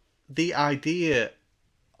 The idea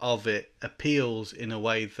of it appeals in a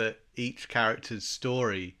way that each character's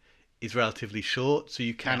story is relatively short, so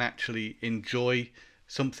you can actually enjoy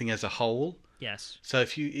something as a whole. Yes. So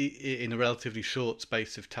if you, in a relatively short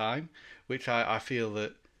space of time, which I feel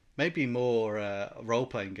that maybe more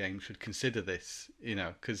role-playing games should consider this,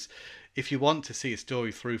 because if you want to see a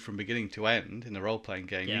story through from beginning to end in a role-playing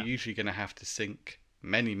game, you're usually going to have to sink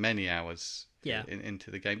many, many hours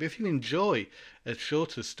into the game. But if you enjoy a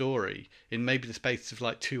shorter story in maybe the space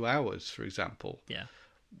of 2 hours, for example,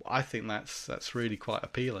 I think that's really quite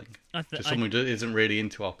appealing to someone who isn't really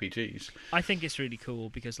into RPGs. I think it's really cool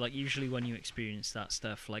because usually when you experience that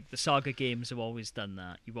stuff, the Saga games have always done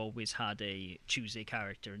that. You've always had choose a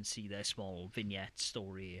character and see their small vignette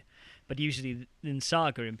story. But usually in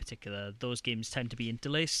Saga in particular, those games tend to be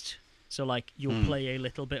interlaced. So, you'll play a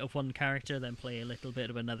little bit of one character, then play a little bit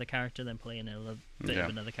of another character, then play another bit of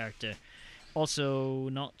another character. Also,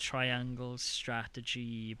 not Triangle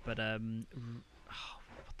Strategy, but,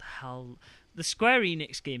 what the hell? The Square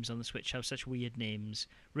Enix games on the Switch have such weird names.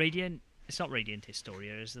 It's not Radiant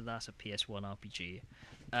Historia, is it? That's a PS1 RPG.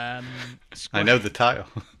 I know the title.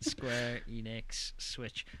 Square Enix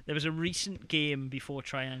Switch. There was a recent game before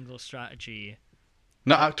Triangle Strategy...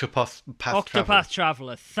 Not Octopath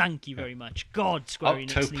Traveler. Thank you very much. God, Square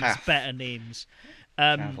Enix needs better names.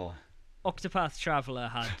 Octopath Traveler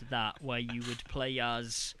had that where you would play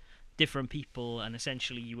as different people, and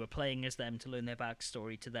essentially you were playing as them to learn their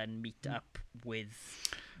backstory to then meet up with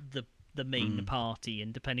the main party,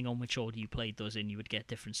 and depending on which order you played those in, you would get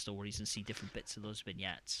different stories and see different bits of those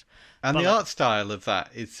vignettes. And But the art style of that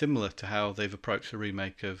is similar to how they've approached the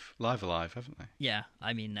remake of Live Alive, haven't they? Yeah,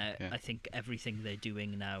 I mean, I think everything they're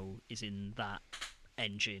doing now is in that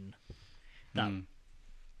engine, that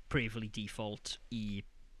bravely default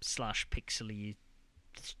E/pixely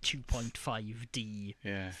 2.5D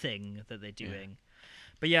thing that they're doing.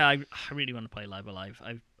 But yeah, I really want to play Live Alive.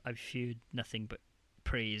 I've heard nothing but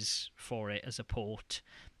praise for it as a port,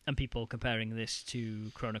 and people comparing this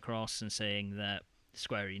to Chrono Cross and saying that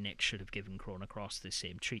Square Enix should have given Chrono Cross the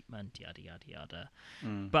same treatment, yada yada yada.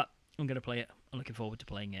 But I'm going to play it. I'm looking forward to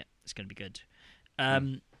playing it. It's going to be good.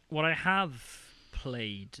 What I have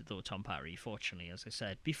played, though, Tom Parry, fortunately, as I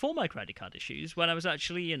said, before my credit card issues, when I was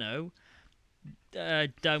actually,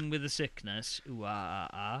 down with the sickness,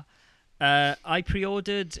 I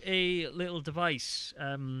pre-ordered a little device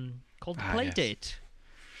called the Playdate. Yes.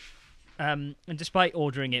 And despite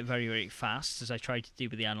ordering it very, very fast, as I tried to do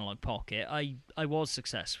with the Analog Pocket, I was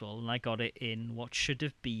successful, and I got it in what should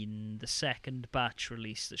have been the second batch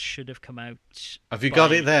release that should have come out. Have you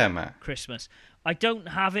got it there, Matt? Christmas. I don't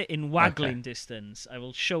have it in waggling distance. I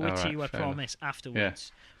will show it to you, I promise,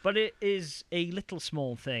 afterwards. Yeah. But it is a little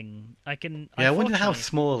small thing. I wonder how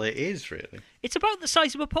small it is, really. It's about the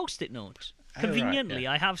size of a Post-it note. Conveniently,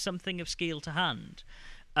 I have something of scale to hand.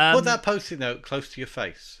 Put that Post-it note close to your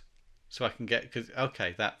face. So I can get,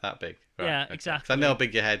 that big. Right, yeah, exactly. 'Cause I know how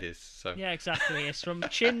big your head is. So. Yeah, exactly. It's from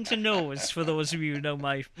chin to nose, for those of you who know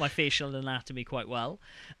my facial anatomy quite well.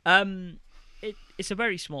 It's a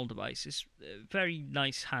very small device. It's very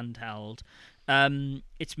nice handheld.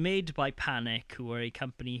 It's made by Panic, who are a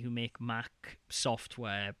company who make Mac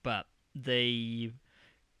software, but they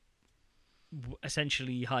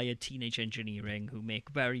essentially hired Teenage Engineering, who make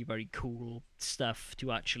very, very cool stuff,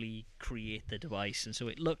 to actually create the device. And so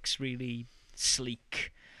it looks really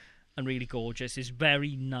sleek and really gorgeous. It's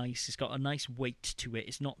very nice. It's got a nice weight to it.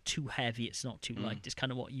 It's not too heavy. It's not too light. It's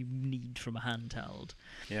kind of what you need from a handheld.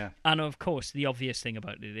 Yeah. And of course, the obvious thing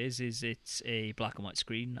about it is it's a black and white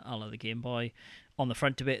screen, a la the Game Boy. On the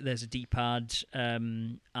front of it, there's a D-pad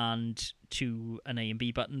and to an A and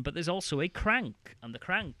B button, but there's also a crank, and the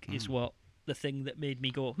crank is the thing that made me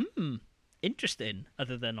go, interesting,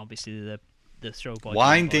 other than obviously the throw body.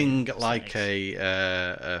 Winding like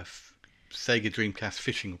a Sega Dreamcast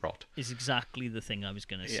fishing rod. Is exactly the thing I was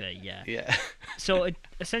going to say, yeah. Yeah. So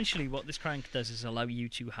essentially what this crank does is allow you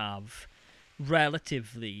to have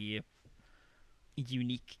relatively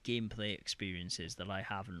unique gameplay experiences that I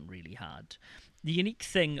haven't really had. The unique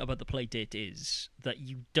thing about the Playdate is that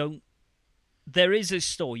there is a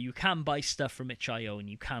store. You can buy stuff from itch.io and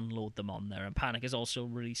you can load them on there. And Panic has also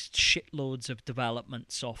released shitloads of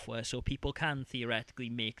development software, so people can theoretically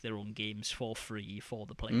make their own games for free for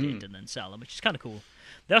the Playdate and then sell them, which is kind of cool.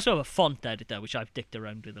 They also have a font editor, which I've dicked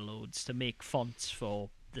around with loads to make fonts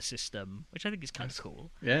for the system, which I think is kind of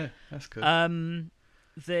cool. Yeah, that's good.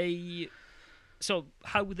 So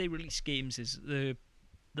how they release games is the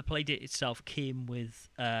Playdate itself came with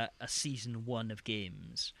a season 1 of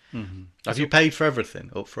games. Mm-hmm. Have you paid for everything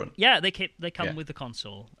up front? Yeah, they come with the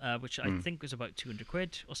console, which I think was about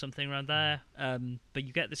 £200 or something around there. But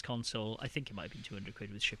you get this console. I think it might have been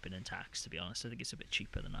 £200 with shipping and tax, to be honest. I think it's a bit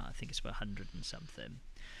cheaper than that. I think it's about 100 and something.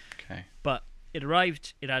 Okay. But it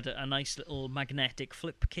arrived. It had a nice little magnetic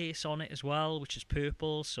flip case on it as well, which is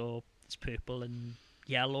purple. So it's purple and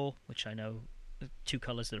yellow, which I know two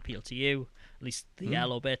colours that appeal to you, at least the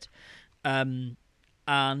yellow bit. And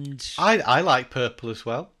I like purple as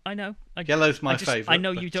well. I know. Yellow's my favourite. I know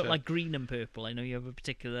you don't like green and purple. I know you have a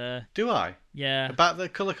particular... Do I? Yeah. About the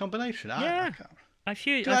colour combination? Yeah. I've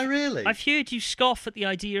heard you scoff at the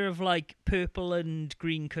idea of like purple and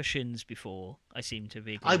green cushions before. I seem to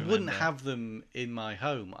vaguely remember. Wouldn't have them in my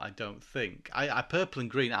home, I don't think. I purple and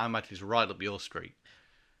green, I imagine, is right up your street.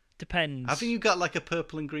 Depends. Haven't you got like a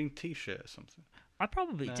purple and green T-shirt or something? I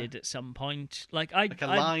probably did at some point. Like a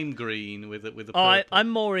lime green with a purple. I'm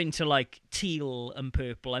more into like teal and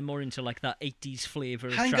purple. I'm more into like that 80s flavour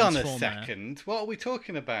of Hang Transformer. on a second. What are we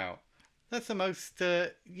talking about? That's the most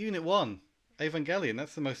Unit 1 Evangelion.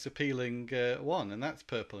 That's the most appealing one, and that's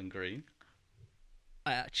purple and green.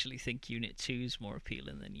 I actually think Unit 2 is more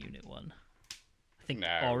appealing than Unit 1. I think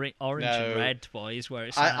orange No. and red, boys, where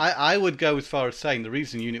it's at. I would go as far as saying the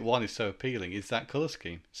reason Unit 1 is so appealing is that colour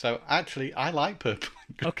scheme. So actually, I like purple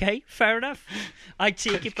and green. Okay, fair enough. I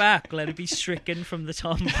take it back. Let it be stricken from the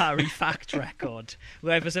Tom Parry fact record.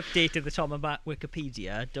 Whoever's updated the Tom and Back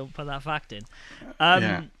Wikipedia, don't put that fact in.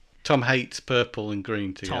 Tom hates purple and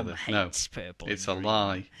green together. Tom hates purple. It's and a green.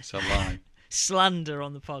 lie. It's a lie. Slander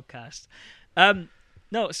on the podcast.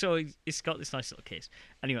 No, so it's got this nice little case.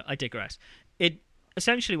 Anyway, I digress. It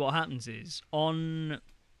essentially what happens is on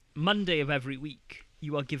Monday of every week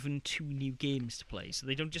you are given 2 new games to play, so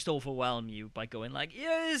they don't just overwhelm you by going like,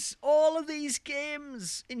 yes, all of these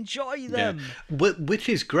games, enjoy them. Yeah. Which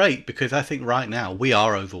is great, because I think right now we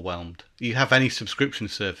are overwhelmed. You have any subscription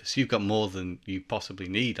service, you've got more than you possibly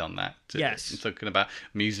need on that. Yes. I'm talking about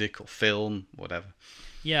music or film, whatever.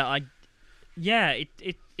 Yeah,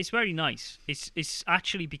 it's very nice. It's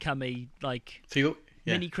actually become a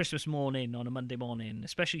mini Christmas morning on a Monday morning,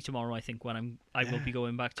 especially tomorrow. I think when I will be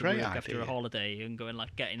going back to work after a holiday and going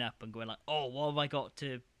like getting up and going like, oh, what have I got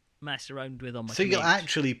to mess around with on my? So you'll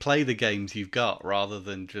actually play the games you've got rather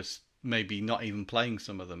than just maybe not even playing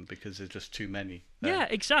some of them because there's just too many. Yeah,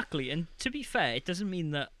 exactly. And to be fair, it doesn't mean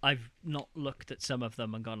that I've not looked at some of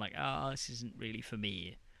them and gone like, this isn't really for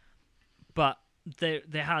me. But there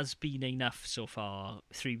has been enough so far,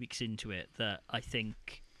 3 weeks into it, that I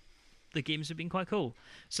think the games have been quite cool.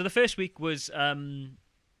 So the first week was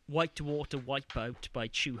Whitewater Wipeout by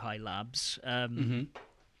Chuhai Labs,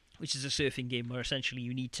 which is a surfing game where essentially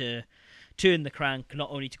you need to turn the crank not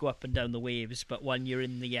only to go up and down the waves, but when you're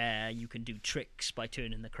in the air you can do tricks by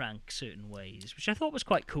turning the crank certain ways, which I thought was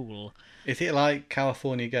quite cool. Is it like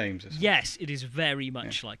California Games or something? Yes, it is very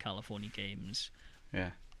much like California Games.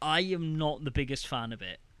 Yeah. I am not the biggest fan of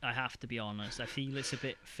it, I have to be honest. I feel it's a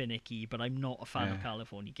bit finicky, but I'm not a fan of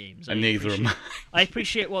California Games. And neither am I. I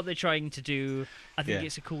appreciate what they're trying to do. I think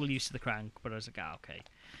it's a cool use of the crank, but I was like, okay.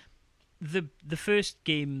 The first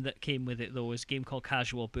game that came with it, though, was a game called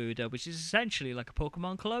Casual Birder, which is essentially like a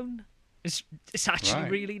Pokemon clone. It's actually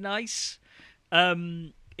really nice.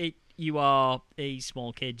 You are a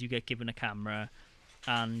small kid, you get given a camera,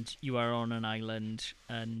 and you are on an island,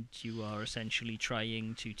 and you are essentially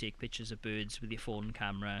trying to take pictures of birds with your phone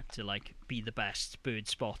camera to like be the best bird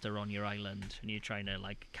spotter on your island, and you're trying to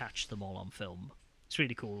like catch them all on film. It's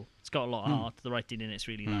really cool. It's got a lot of heart. The writing in it's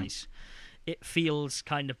really nice. It feels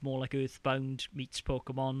kind of more like Earthbound meets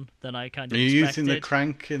Pokemon than I kind of expected. Are you using the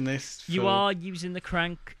crank in this? You are using the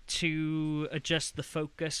crank to adjust the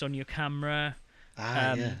focus on your camera.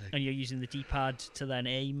 And you're using the D-pad to then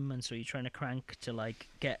aim, and so you're trying to crank to like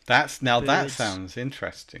get. That sounds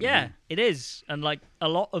interesting. Yeah, it is, and like a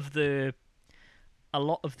lot of the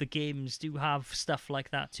games do have stuff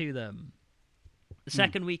like that to them. The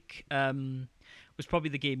second week was probably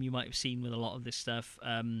the game you might have seen with a lot of this stuff,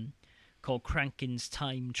 called Crankin's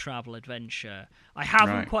Time Travel Adventure. I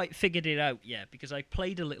haven't quite figured it out yet because I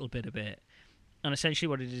played a little bit of it. And essentially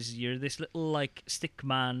what it is, you're this little like stick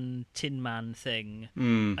man, tin man thing,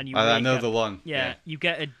 and you I know the one. Yeah, you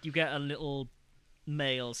get a little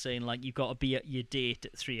mail saying like you've got to be at your date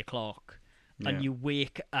at 3:00, and you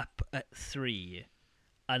wake up at 3,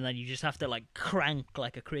 and then you just have to like crank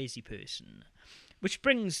like a crazy person, which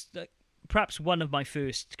brings perhaps one of my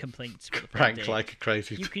first complaints. Crank like a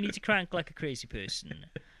crazy. You need to crank like a crazy person.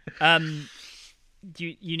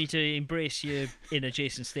 You need to embrace your inner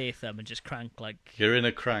Jason Statham and just crank like you're in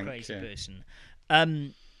a crank crazy person.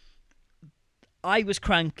 I was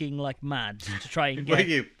cranking like mad to try and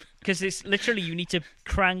get because it's literally you need to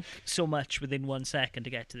crank so much within 1 second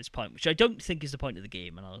to get to this point, which I don't think is the point of the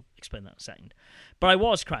game, and I'll explain that in a second. But I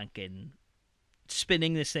was cranking,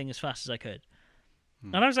 spinning this thing as fast as I could,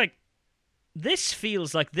 and I was like, this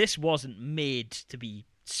feels like this wasn't made to be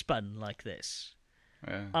spun like this.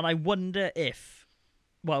 And I wonder if,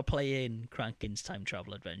 while playing Crankin's Time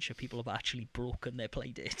Travel Adventure, people have actually broken their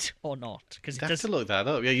playdate or not. Because you have to look that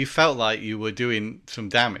up. Yeah, you felt like you were doing some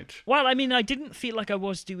damage. Well, I mean, I didn't feel like I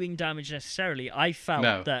was doing damage necessarily. I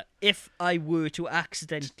felt that if I were to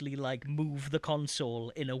accidentally like move the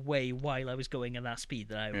console in a way while I was going at that speed,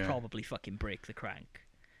 then I would probably fucking break the crank.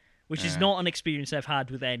 Which is not an experience I've had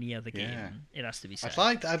with any other game. Yeah. It has to be said.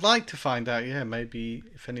 I'd like to find out. Yeah, maybe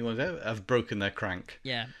if anyone's ever have broken their crank.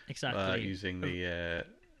 Yeah, exactly. Using the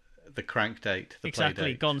crank date.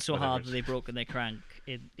 Exactly. Gone so hard that they've broken their crank.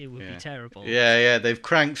 It would be terrible. Yeah. They've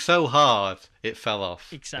cranked so hard it fell off.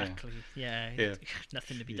 Exactly. Yeah.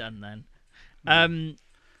 Nothing to be done then.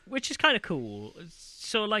 Which is kind of cool.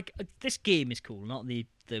 So like this game is cool, not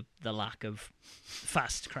the lack of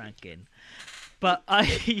fast cranking. But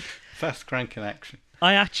fast cranking action.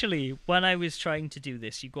 I actually, when I was trying to do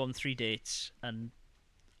this, you go on 3 dates, and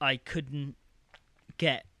I couldn't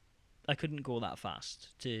go that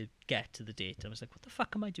fast to get to the date. I was like, what the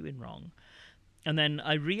fuck am I doing wrong? And then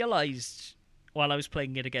I realised while I was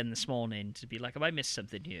playing it again this morning to be like, have I missed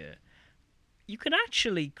something here? You can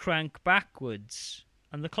actually crank backwards,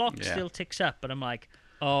 and the clock still ticks up. And I'm like,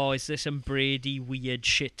 oh, is there some Brady weird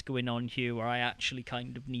shit going on here where I actually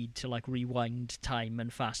kind of need to like rewind time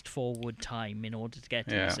and fast forward time in order to get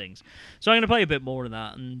to these things? So I'm going to play a bit more of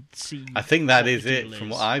that and see. I think that is it from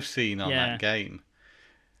what I've seen on that game.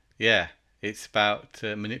 Yeah, it's about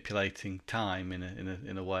manipulating time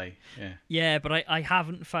in a way. Yeah. Yeah, but I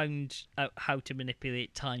haven't found out how to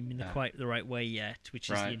manipulate time in quite the right way yet, which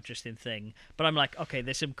is the interesting thing. But I'm like, okay,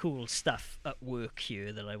 there's some cool stuff at work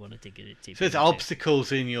here that I want to dig into. So there's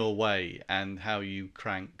obstacles in your way, and how you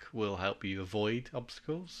crank will help you avoid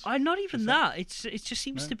obstacles? Not even that. It just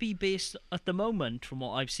seems to be based, at the moment, from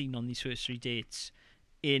what I've seen on these first 3 dates,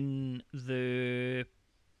 in the...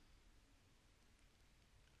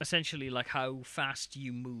 essentially, like, how fast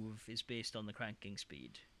you move is based on the cranking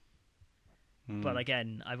speed. But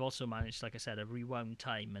again, I've also managed, like I said, to rewound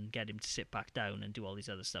time and get him to sit back down and do all these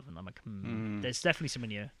other stuff. And I'm like, there's definitely something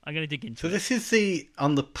here. I'm going to dig into it. So this is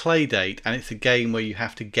on the play date, and it's a game where you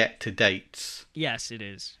have to get to dates. Yes, it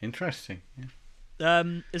is. Interesting. Yeah.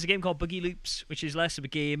 There's a game called Boogie Loops, which is less of a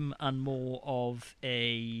game and more of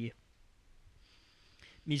a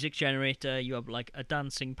music generator. You have like a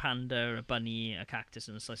dancing panda, a bunny, a cactus,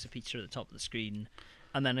 and a slice of pizza at the top of the screen.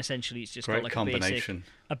 And then essentially it's just got like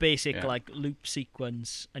a basic like loop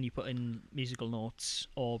sequence, and you put in musical notes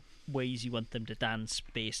or ways you want them to dance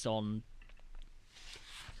based on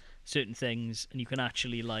certain things, and you can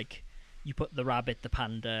actually like you put the rabbit, the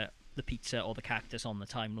panda, the pizza, or the cactus on the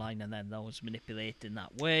timeline, and then those manipulate in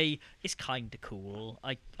that way. It's kind of cool.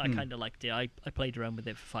 I kind of liked it. I played around with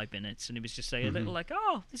it for 5 minutes, and it was just a little like,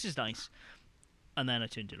 oh, this is nice, and then I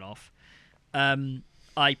turned it off.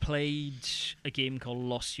 I played a game called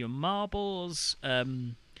Lost Your Marbles,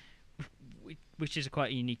 which is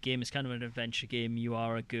quite a unique game. It's kind of an adventure game. You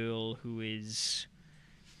are a girl who is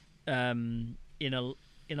in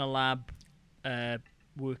a lab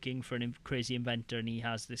working for a crazy inventor, and he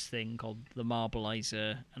has this thing called the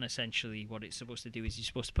Marbleizer, and essentially what it's supposed to do is you're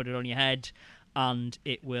supposed to put it on your head, and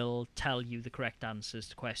it will tell you the correct answers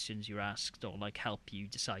to questions you're asked, or like help you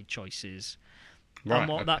decide choices. Right,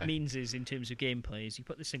 and what that means is, in terms of gameplay, is you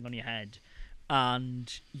put this thing on your head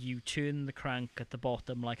and you turn the crank at the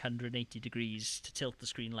bottom like 180 degrees to tilt the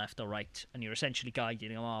screen left or right, and you're essentially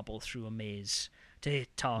guiding a marble through a maze to hit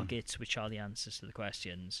targets, which are the answers to the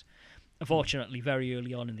questions. Unfortunately, very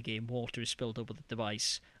early on in the game, water is spilled over the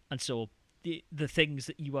device, and so the things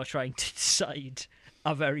that you are trying to decide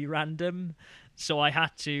are very random. So I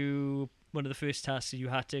had to... one of the first tasks, you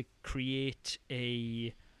had to create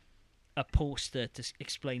a poster to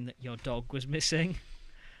explain that your dog was missing.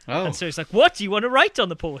 Oh. And so it's like, what do you want to write on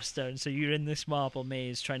the poster? And so you're in this marble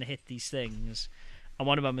maze trying to hit these things. And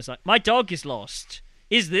one of them was like, my dog is lost.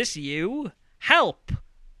 Is this you? Help!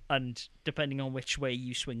 And depending on which way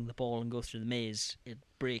you swing the ball and go through the maze, it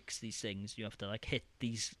breaks these things. You have to like hit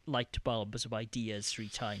these light bulbs of ideas 3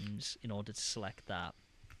 times in order to select that.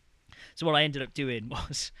 So what I ended up doing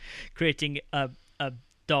was creating a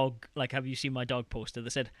dog, like, have you seen my dog poster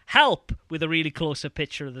that said help with a really close-up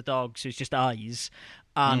picture of the dog, so it's just eyes,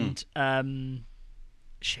 and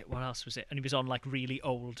what else was it? And it was on like really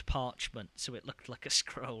old parchment, so it looked like a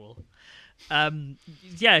scroll.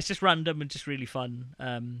 It's just random and just really fun.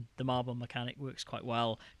 The marble mechanic works quite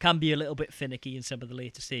well. Can be a little bit finicky in some of the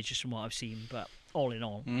later stages from what I've seen, but all in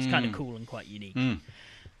all, it's kind of cool and quite unique.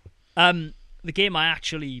 The game I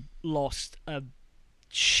actually lost a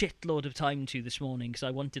shitload of time to this morning because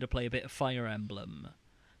I wanted to play a bit of Fire Emblem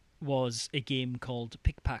was a game called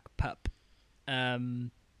Pick Pack Pup.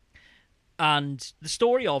 And the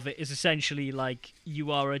story of it is essentially like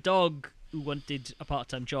you are a dog who wanted a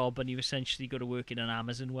part-time job, and you essentially got to work in an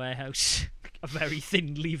Amazon warehouse, a very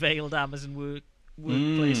thinly veiled Amazon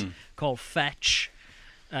workplace called Fetch,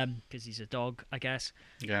 because he's a dog, I guess.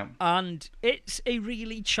 Yeah. And it's a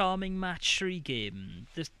really charming match 3 game.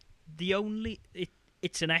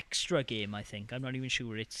 It's an extra game, I think. I'm not even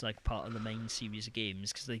sure it's like part of the main series of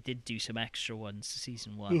games, because they did do some extra ones to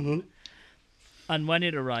season 1. Mm-hmm. And when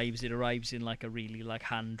it arrives in like a really like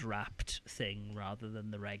hand-wrapped thing rather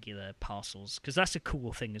than the regular parcels, because that's a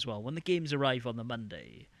cool thing as well. When the games arrive on the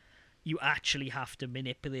Monday, you actually have to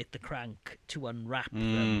manipulate the crank to unwrap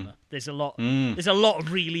them. There's a lot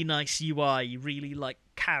of really nice UI, really like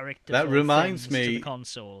character. That reminds me to the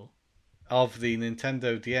console of the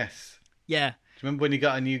Nintendo DS. Yeah. Remember when you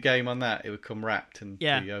got a new game on that, it would come wrapped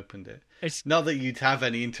until you opened it. It's not that you'd have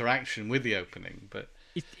any interaction with the opening, but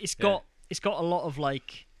it's got a lot of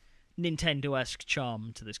like Nintendo-esque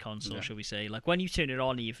charm to this console, shall we say? Like when you turn it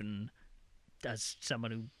on, even as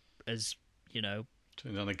someone who has, you know,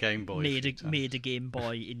 turned on a Game Boy, made a Game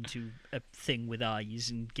Boy into a thing with eyes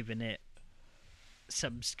and given it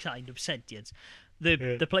some kind of sentience.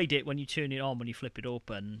 The play date, when you turn it on, when you flip it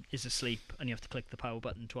open, is asleep, and you have to click the power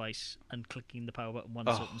button twice, and clicking the power button once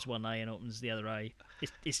opens one eye and opens the other eye.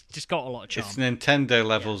 It's just got a lot of charm. It's Nintendo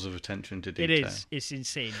levels of attention to detail. It is. It's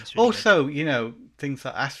insane. It's really also, things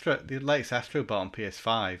like the latest Astro Bot on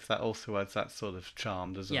PS5, that also adds that sort of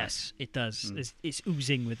charm, doesn't it? Yes, it does. It's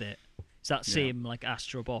oozing with it. It's that same like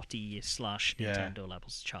Astrobot-y / Nintendo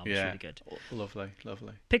levels of charm. It's really good. Lovely.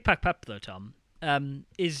 Pick Pack Pup though, Tom,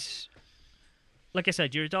 is, like I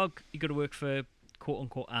said, you're a dog. You got to work for quote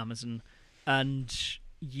unquote Amazon, and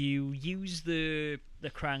you use the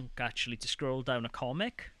crank actually to scroll down a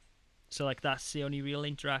comic. So like that's the only real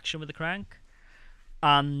interaction with the crank.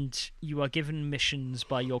 And you are given missions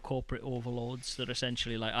by your corporate overlords that are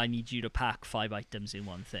essentially like, I need you to pack 5 items in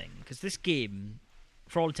one thing. Because this game,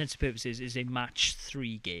 for all intents and purposes, is a match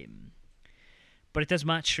 3 game. But it does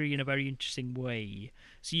match 3 in a very interesting way.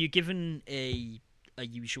 So you're given a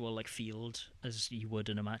usual like field, as you would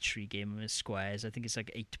in a match 3 game, with squares. I think it's like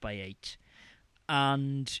 8 by 8.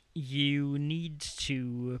 And you need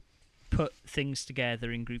to put things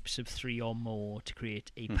together in groups of 3 or more to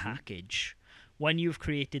create a package. When you've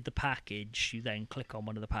created the package, you then click on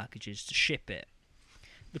one of the packages to ship it.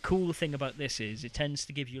 The cool thing about this is it tends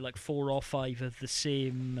to give you like 4 or 5 of the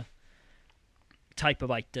same type of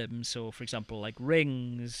items. So, for example, like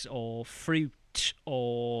rings or fruit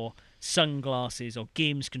or sunglasses or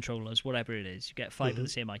games controllers, whatever it is. You get 5 of the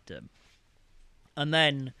same item. And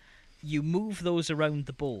then you move those around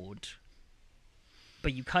the board,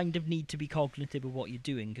 but you kind of need to be cognitive of what you're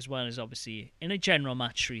doing, because one is obviously, in a general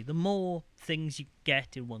match 3, the more things you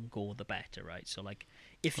get in one go, the better, right? So, like,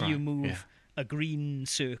 if you move a green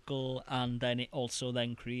circle, and then it also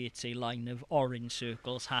then creates a line of orange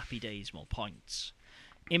circles, happy days, more points.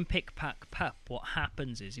 In Pick Pack Pup, what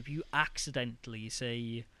happens is, if you accidentally,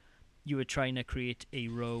 say, you were trying to create a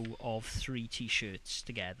row of 3 t-shirts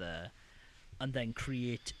together, and then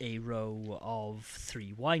create a row of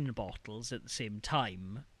 3 wine bottles at the same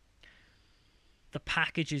time, the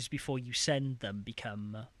packages before you send them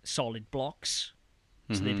become solid blocks.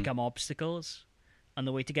 So they become obstacles. And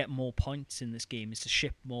the way to get more points in this game is to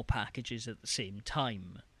ship more packages at the same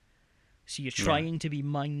time. So you're trying to be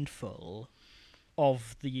mindful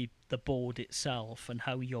of the board itself and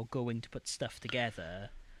how you're going to put stuff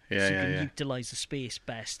together. So you can utilise the space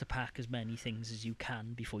best to pack as many things as you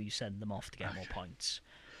can before you send them off to get more points.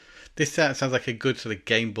 This sounds like a good sort of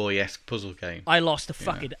Game Boy-esque puzzle game. I lost a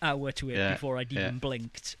fucking hour to it before I'd even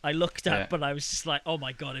blinked. I looked up and I was just like, oh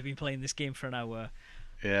my god, I've been playing this game for an hour.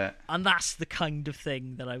 Yeah. And that's the kind of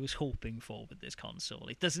thing that I was hoping for with this console.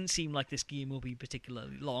 It doesn't seem like this game will be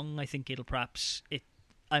particularly long. I think it'll perhaps...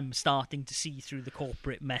 I'm starting to see through the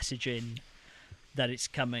corporate messaging that it's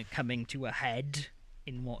coming to a head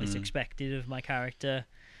in what is expected of my character.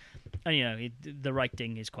 And, the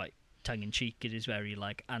writing is quite tongue-in-cheek. It is very,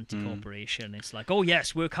 like, anti-corporation. It's like, oh,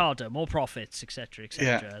 yes, work harder, more profits, etc.,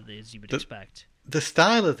 as you would expect. The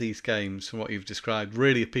style of these games, from what you've described,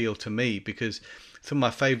 really appeal to me, because some of my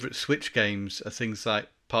favourite Switch games are things like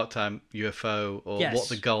Part-Time UFO or What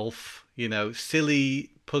the Golf, silly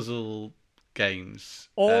puzzle games.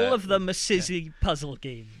 All of them are silly puzzle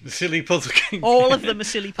games. Silly puzzle games. All of them are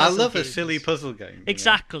silly puzzle games. I love a silly puzzle game.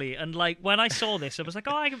 Exactly. And like when I saw this, I was like,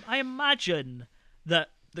 oh, I imagine that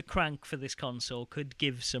the crank for this console could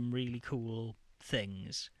give some really cool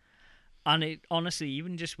things. And it honestly,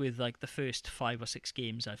 even just with like the first 5 or 6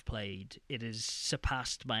 games I've played, it has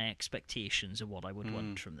surpassed my expectations of what I would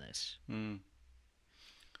want from this.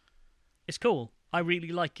 It's cool. I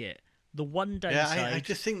really like it. The one downside... Yeah, I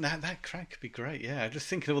just think that crank could be great. Yeah, I'm just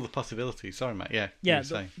thinking of all the possibilities. Sorry, Matt. Yeah. Yeah,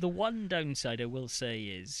 the one downside I will say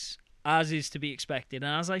is, as is to be expected,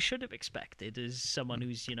 and as I should have expected, as someone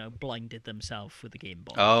who's, blinded themselves with the Game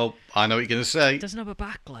Boy. Oh, I know what you're going to say. It doesn't have a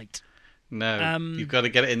backlight. No, you've got to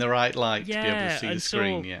get it in the right light to be able to see the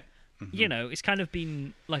screen, It's kind of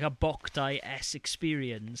been like a Boktai-esque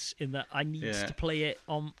experience in that I need to play it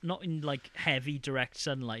on, not in like heavy direct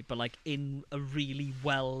sunlight, but like in a really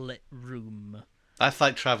well-lit room. That's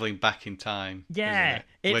like travelling back in time. Yeah,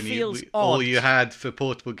 isn't it? Feels odd. All you had for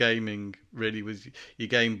portable gaming really was your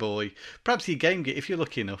Game Boy. Perhaps your Game Gear, if you're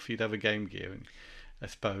lucky enough, you'd have a Game Gear, I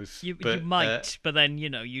suppose. You might, but then,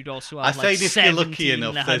 you'd also have I say if you're lucky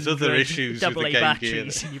enough, there's other issues with the Game Gear.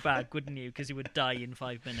 batteries in your bag, wouldn't you? Because you would die in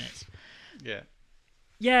 5 minutes. Yeah.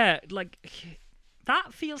 Yeah, like,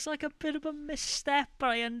 that feels like a bit of a misstep, but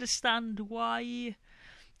I understand why.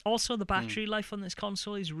 Also, the battery life on this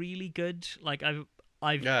console is really good. Like,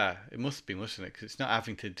 Yeah, it must be, mustn't it? Because it's not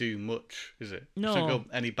having to do much, is it? No. It's not got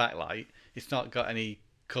any backlight. It's not got any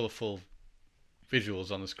colourful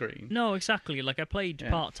visuals on the screen. No, exactly. Like I played Yeah.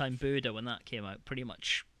 Part-Time Birder when that came out, pretty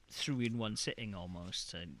much through in one sitting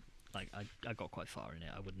almost, and like I got quite far in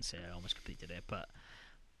it. I wouldn't say I almost completed it, but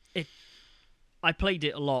I played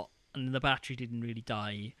it a lot, and the battery didn't really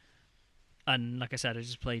die. And like I said, I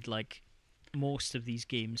just played like most of these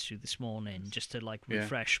games through this morning just to like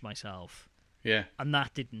refresh myself, Yeah, and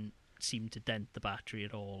that didn't seem to dent the battery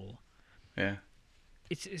at all. yeah.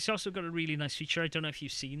 It's also got a really nice feature. I don't know if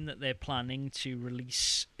you've seen that they're planning to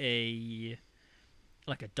release a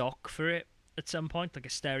dock for it at some point, like a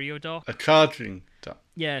stereo dock. A charging dock.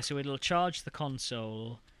 Yeah, so it'll charge the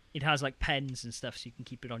console. It has like pens and stuff, so you can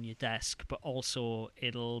keep it on your desk, but also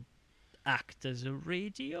it'll act as a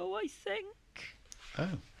radio, I think.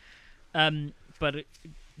 Oh. But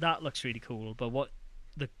that looks really cool. But what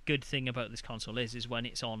the good thing about this console is when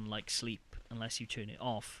it's on like sleep, unless you turn it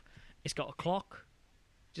off, it's got a clock.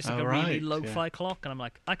 Just like really lo-fi clock, and I'm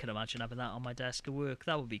like, I can imagine having that on my desk at work.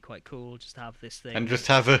 That would be quite cool, just to have this thing. And just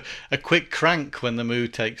have a quick crank when the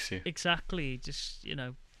mood takes you. Exactly, just,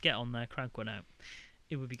 get on there, crank one out.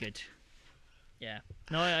 It would be good. Yeah.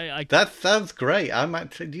 No, I That sounds great.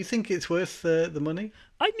 Do you think it's worth the money?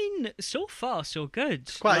 I mean, so far, so good.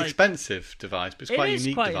 It's quite an expensive device, but it's quite a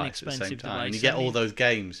unique quite an device at the same expensive time. And you device. get all those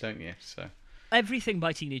games, don't you? So Everything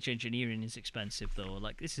by Teenage Engineering is expensive, though.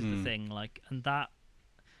 Like, this is the thing. Like, and that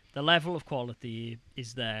the level of quality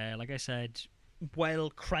is there. Like I said, while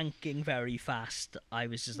cranking very fast, I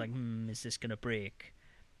was just like, is this going to break?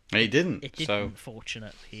 it didn't. It didn't, so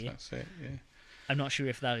fortunately. that's it. Yeah. I'm not sure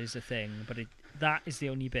if that is a thing, but that is the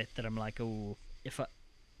only bit that I'm like,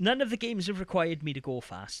 none of the games have required me to go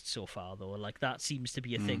fast so far, though. Like, that seems to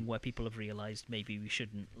be a thing where people have realised maybe we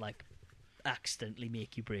shouldn't, like, accidentally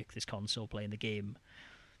make you break this console playing the game.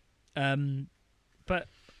 But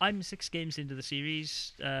I'm 6 games into the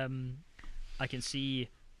series. I can see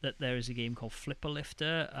that there is a game called Flipper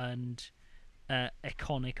Lifter and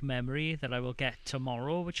Iconic Memory that I will get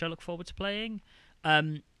tomorrow, which I look forward to playing.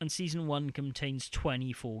 And Season 1 contains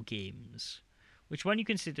 24 games, which when you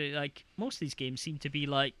consider, like, most of these games seem to be,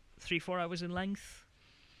 like, 3-4 hours in length.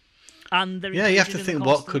 And they're you have to included in think the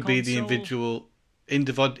what cost of could be the console.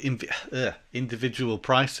 individual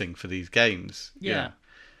pricing for these games. Yeah.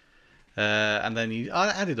 And then you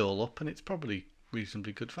add it all up, and it's probably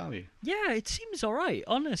reasonably good value. Yeah, it seems alright,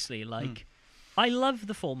 honestly. Like, I love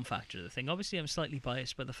the form factor of the thing. Obviously, I'm slightly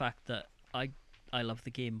biased by the fact that I love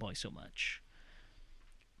the Game Boy so much.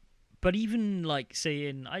 But even, like,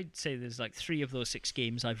 I'd say there's, like, 3 of those 6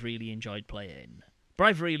 games I've really enjoyed playing. But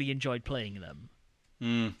I've really enjoyed playing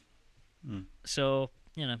them. So,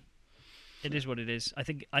 it is what it is. I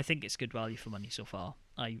think it's good value for money so far.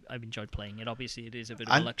 I've enjoyed playing it. Obviously, it is a bit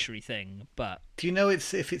of a luxury thing, but... Do you know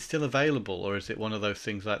if it's still available, or is it one of those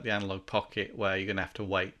things like the Analog Pocket where you're going to have to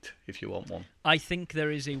wait if you want one? I think there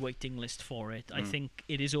is a waiting list for it. I think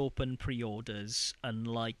it is open pre-orders,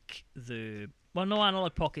 unlike the... Well, no,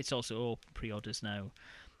 Analog Pocket's also open pre-orders now.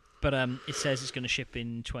 But it says it's going to ship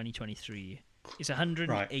in 2023. It's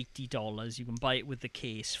 $180. You can buy it with the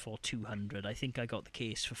case for $200. I think I got the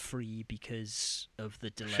case for free because of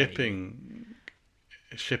the delay.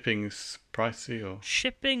 Shipping's pricey, or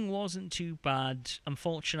shipping wasn't too bad.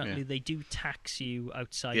 Unfortunately, they do tax you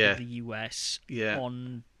outside of the US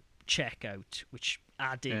on checkout, which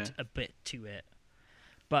added a bit to it.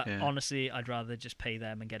 But honestly, I'd rather just pay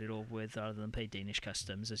them and get it over with rather than pay Danish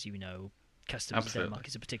customs. As you know, customs in Denmark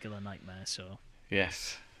is a particular nightmare. So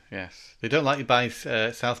yes, they don't like you buying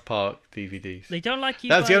South Park DVDs. They don't like you.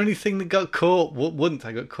 That's the only thing that got caught once.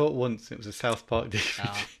 I got caught once. It was a South Park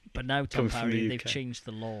DVD. But now, Tom Parry, they've changed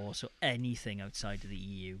the law, so anything outside of the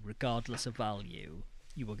EU, regardless of value,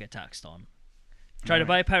 you will get taxed on. Tried to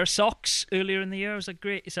buy a pair of socks earlier in the year. I was like,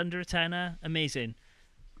 great, it's under a tenner, amazing.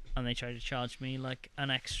 And they tried to charge me like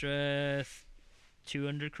an extra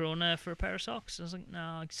 200 krona for a pair of socks. I was like,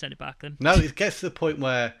 no, I can send it back then. No, it gets to the point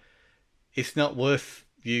where it's not worth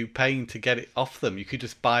you paying to get it off them. You could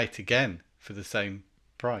just buy it again for the same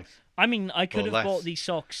price. I mean, I could have bought these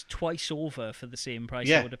socks twice over for the same price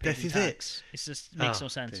I would have paid in tax. It just makes no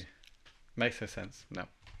sense. Dear. Makes no sense, no.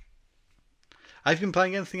 Have you been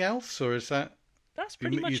playing anything else, or is that... That's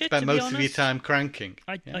pretty much it, you spent most of your time cranking.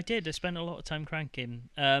 I did. I spent a lot of time cranking.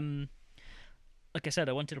 Like I said,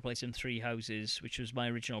 I wanted to play some Three Houses, which was my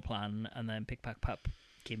original plan, and then Pick Pack Pup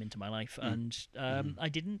came into my life, and I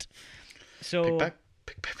didn't. So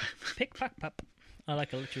Pick Pack Pup. I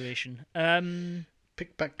like alliteration.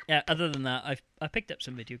 Pick Pack. Yeah. Other than that, I picked up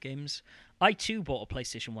some video games. I too bought a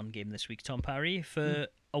PlayStation 1 game this week, Tom Parry, for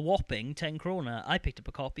a whopping 10 krona. I picked up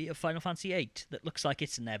a copy of Final Fantasy VIII that looks like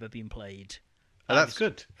it's never been played. Oh, that's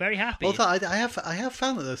good. Very happy. Although I have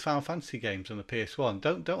found that those Final Fantasy games on the PS1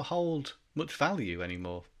 don't hold much value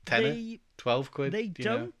anymore. £10, £12. They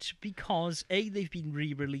don't because they've been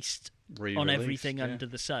re-released on everything under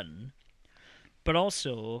the sun, but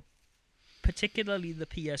also, particularly the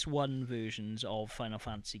PS1 versions of Final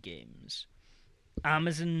Fantasy games,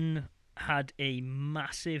 Amazon had a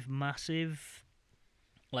massive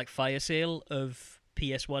like fire sale of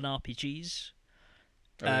PS1 RPGs.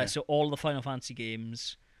 So all the Final Fantasy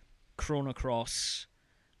games, Chrono Cross,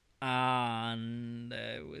 and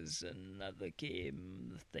there was another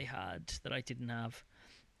game that they had that I didn't have.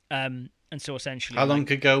 And so essentially... How long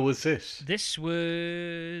ago was this? This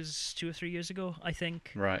was 2 or 3 years ago, I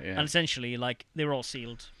think. Right, yeah. And essentially, like, they were all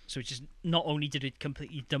sealed. So it just, not only did it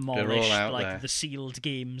completely demolish the sealed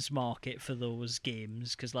games market for those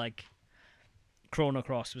games, because, like, Chrono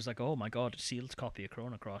Cross was like, oh my god, a sealed copy of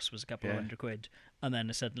Chrono Cross was a couple of £100. And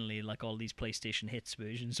then suddenly, like, all these PlayStation Hits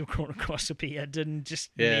versions of Chrono Cross appeared and just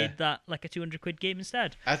made that like a £200 game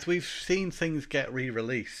instead. As we've seen things get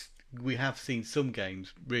re-released, we have seen some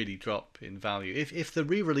games really drop in value. If the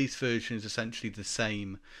re-release version is essentially the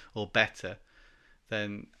same or better,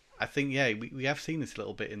 then I think, we have seen this a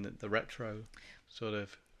little bit in the retro sort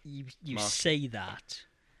of You market. say that.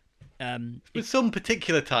 With some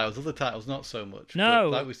particular titles, other titles not so much. No.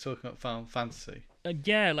 But like we was talking about Final Fantasy.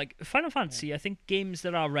 Like Final Fantasy, I think games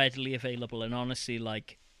that are readily available and honestly,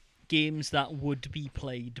 like, games that would be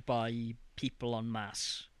played by people en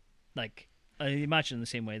masse. Like, I imagine in the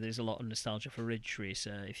same way there's a lot of nostalgia for Ridge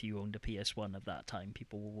Racer. If you owned a PS1 of that time,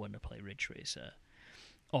 people will want to play Ridge Racer.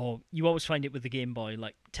 Or you always find it with the Game Boy,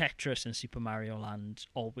 like Tetris and Super Mario Land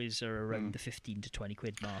always are around the 15 to 20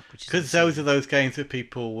 quid mark. Because those are those games that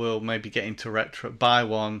people will maybe get into retro, buy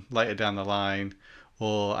one later down the line,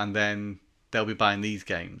 and then they'll be buying these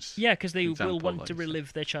games. Yeah, because they will want to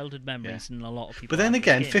relive their childhood memories, and a lot of people. But then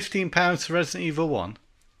again, £15 for Resident Evil 1.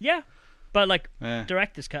 Yeah, but like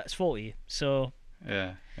director's cut is 40, so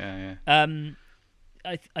yeah.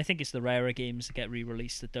 I think it's the rarer games that get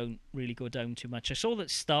re-released that don't really go down too much. I saw that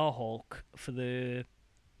Starhawk for the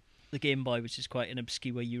Game Boy, which is quite an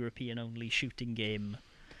obscure European-only shooting game,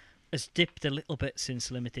 has dipped a little bit since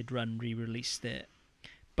Limited Run re-released it.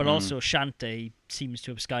 But also Shantae seems to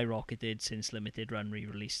have skyrocketed since Limited Run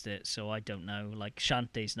re-released it, so I don't know. Like,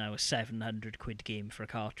 Shantae's now a £700 game for a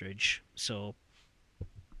cartridge, so...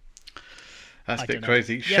 That's a bit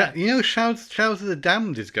crazy. Yeah. You know, Shadows of the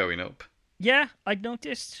Damned is going up. Yeah, I'd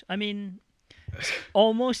noticed. I mean,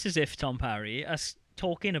 almost as if Tom Parry, us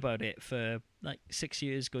talking about it for like 6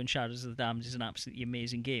 years, going Shadows of the Damned is an absolutely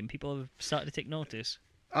amazing game. People have started to take notice.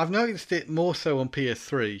 I've noticed it more so on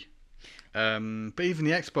PS3, but even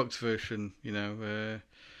the Xbox version,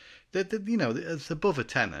 it's above a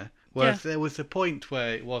tenner. Whereas there was a point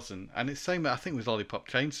where it wasn't, and it's same. I think with Lollipop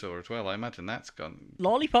Chainsaw as well. I imagine that's gone.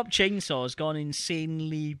 Lollipop Chainsaw has gone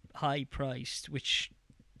insanely high priced, which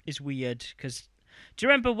is weird, because do you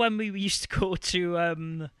remember when we used to go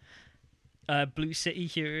to Blue City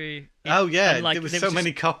here? There was so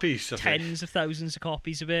many copies of tens of thousands of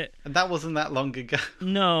copies of it, and that wasn't that long ago.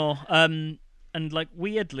 No, and like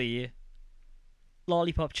weirdly,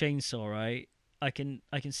 Lollipop Chainsaw, right? I can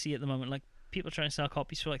see at the moment like people are trying to sell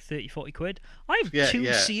copies for like 30-40 quid. I have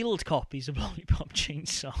two sealed copies of Lollipop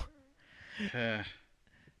Chainsaw.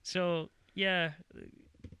 So yeah.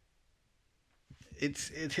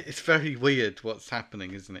 It's very weird what's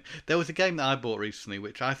happening, isn't it? There was a game that I bought recently,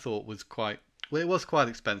 which I thought was quite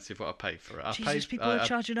expensive. What I paid for it. People are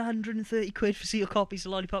charging 130 quid for sealed copies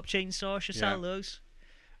of Lollipop Chainsaw. I should sell those.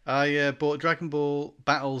 I bought Dragon Ball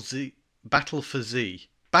Battle of Z.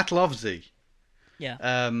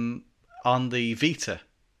 Yeah. On the Vita.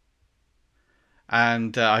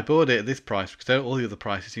 And I bought it at this price because all the other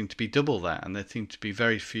prices seem to be double that, and there seem to be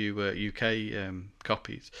very few UK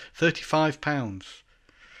copies. £35.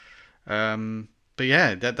 But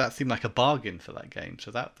yeah, that seemed like a bargain for that game.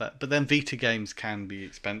 So but then Vita games can be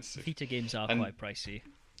expensive. Vita games are quite pricey.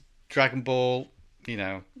 Dragon Ball,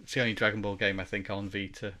 it's the only Dragon Ball game I think on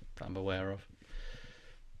Vita that I'm aware of.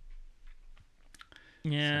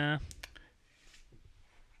 Yeah. So.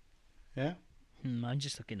 Yeah. I'm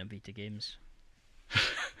just looking at Vita games.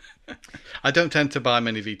 I don't tend to buy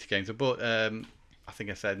many Vita games. I bought, I think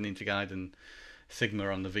I said Ninja Gaiden, Sigma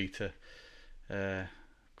on the Vita.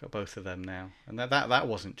 Got both of them now, and that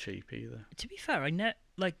wasn't cheap either. To be fair,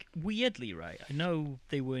 weirdly, right? I know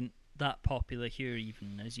they weren't that popular here,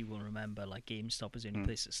 even as you will remember. Like GameStop was the only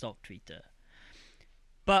place that stocked Vita,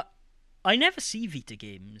 but I never see Vita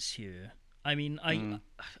games here. I mean,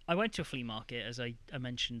 I went to a flea market, as I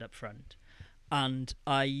mentioned up front, and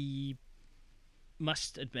I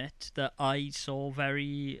must admit that I saw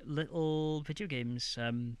very little video games.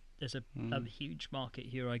 There's a huge market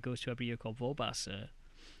here I go to every year called Vorbasa,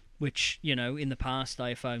 which, you know, in the past I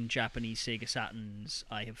have found Japanese Sega Saturns,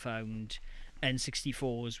 I have found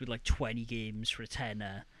N64s with like 20 games for a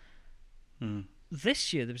tenner.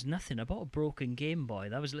 This year there was nothing. I bought a broken Game Boy.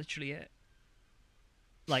 That was literally it.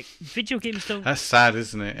 Like, video games don't... That's sad,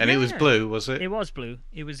 isn't it? And it was blue, was it? It was blue.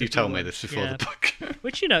 It was. You told me this before the book.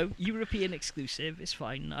 Which, you know, European exclusive is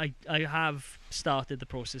fine. I have started the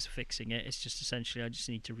process of fixing it. It's just essentially I just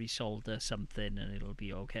need to resolder something and it'll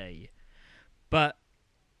be okay. But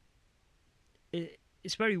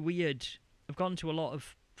it's very weird. I've gone to a lot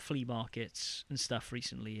of flea markets and stuff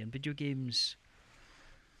recently, and video games...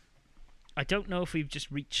 I don't know if we've just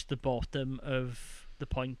reached the bottom of the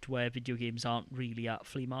point where video games aren't really at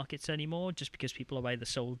flea markets anymore, just because people have either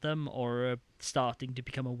sold them or are starting to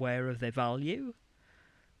become aware of their value.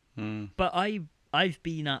 But I've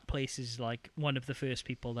been at places like one of the first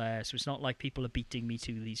people there, so it's not like people are beating me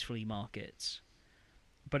to these flea markets.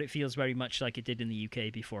 But it feels very much like it did in the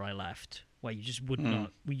UK before I left, where you just would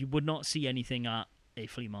not see anything at a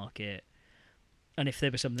flea market. And if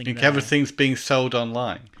there was something, I think everything's being sold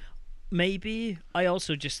online. Maybe. I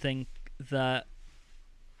also just think that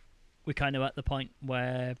we're kind of at the point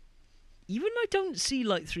where even I don't see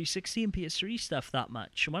like 360 and PS3 stuff that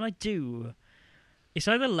much. And when I do, it's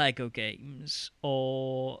either Lego games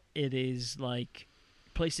or it is like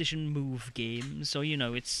PlayStation Move games, or, you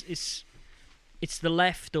know, it's the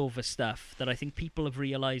leftover stuff that I think people have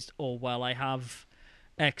realised, oh, well, I have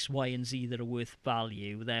X, Y, and Z that are worth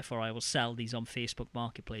value, therefore I will sell these on Facebook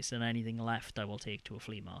Marketplace, and anything left I will take to a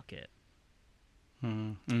flea market.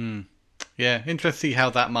 Yeah, interesting to see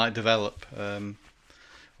how that might develop,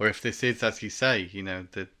 or if this is, as you say, you know,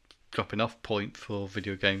 the dropping off point for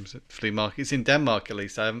video games at flea markets in Denmark. At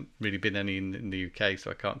least I haven't really been any in the UK,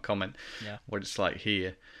 so I can't comment what it's like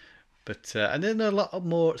here. But and then a lot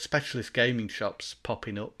more specialist gaming shops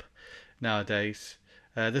popping up nowadays.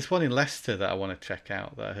 There's one in Leicester that I want to check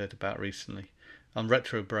out that I heard about recently. On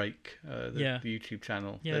Retro Break, the YouTube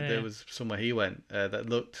channel. There was somewhere he went that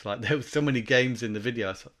looked like there was so many games in the video.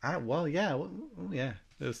 I thought, there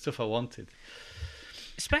was stuff I wanted.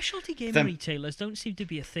 Specialty game retailers don't seem to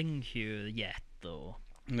be a thing here yet, though.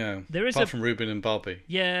 No, there is apart from Ruben and Bobby.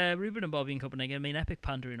 Yeah, Ruben and Bobby in Copenhagen. I mean, Epic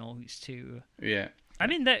Panda in Aarhus too. Yeah. I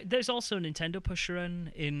mean, there's also Nintendo Pusher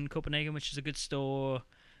in Copenhagen, which is a good store.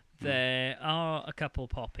 There are a couple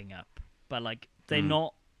popping up, but like they're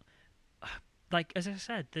not... Like, as I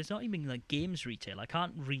said, there's not even like games retail. I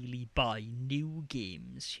can't really buy new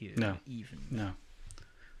games here. No.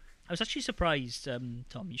 I was actually surprised,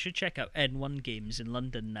 Tom. You should check out N1 Games in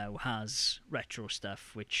London now has retro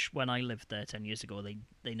stuff, which when I lived there 10 years ago,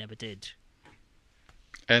 they never did.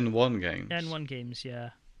 N1 Games? N1 Games,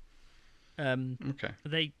 yeah. Okay.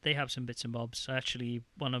 They have some bits and bobs. Actually,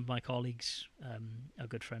 one of my colleagues, a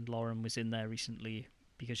good friend Lauren, was in there recently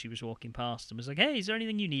because she was walking past and was like, hey, is there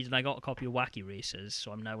anything you need? And I got a copy of Wacky Racers,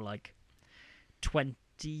 so I'm now like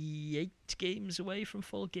 28 games away from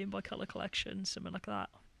full Game Boy Color collection, something like that.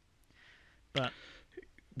 But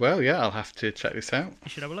well, yeah, I'll have to check this out. You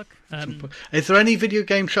should have a look. Is there any video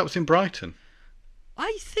game shops in Brighton?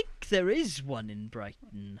 I think there is one in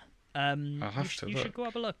Brighton. I'll have to look. You should go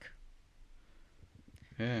have a look.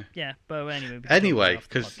 Yeah. Yeah, but anyway. Anyway,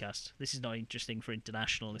 because this is not interesting for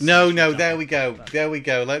international. No, there we go. There we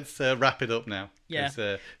go. Let's wrap it up now.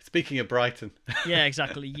 Yeah. Speaking of Brighton. Yeah,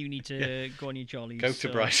 exactly. You need to go on your jollies. Go to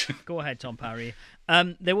Brighton. Go ahead, Tom Parry.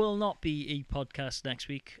 There will not be a podcast next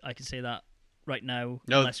week. I can say that right now.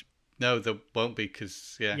 No, there won't be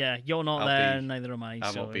because Yeah, you're not there, and neither am I.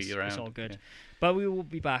 I won't be around. It's all good. Yeah. But we will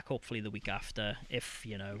be back hopefully the week after, if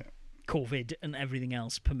COVID and everything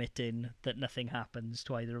else permitting that nothing happens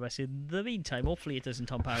to either of us in the meantime. Hopefully it doesn't,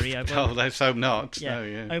 Tom Parry. Let's hope not. Yeah. No,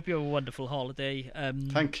 yeah. I hope you have a wonderful holiday.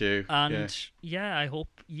 Thank you. And I hope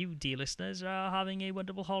you, dear listeners, are having a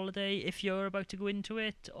wonderful holiday if you're about to go into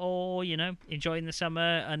it, or, enjoying the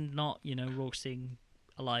summer and not, roasting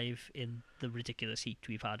alive in the ridiculous heat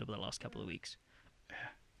we've had over the last couple of weeks.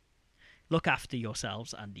 Look after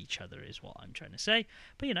yourselves and each other is what I'm trying to say.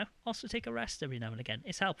 But, also take a rest every now and again.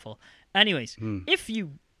 It's helpful. Anyways, if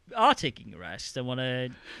you are taking a rest and want to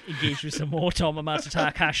engage with some more Tom and Matt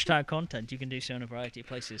Attack hashtag content, you can do so in a variety of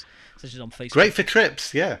places, such as on Facebook. Great for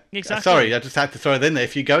trips, yeah. Exactly. Sorry, I just had to throw it in there.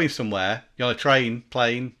 If you're going somewhere, you're on a train,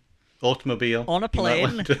 plane, automobile. On a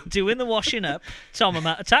plane, doing the washing up, Tom and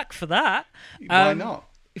Matt Attack for that. Why not?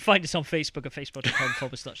 Find us on Facebook at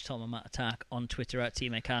facebook.com/Tom and Matt Attack, on Twitter at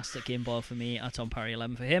TeamAcast, at GameBoy for me, at Tom Parry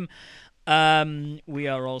 11 for him. We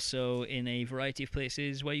are also in a variety of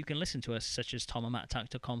places where you can listen to us, such as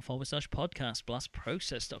tomomattack.com/podcast,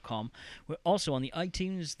 blastprocess.com. We're also on the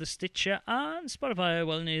iTunes, the Stitcher, and Spotify.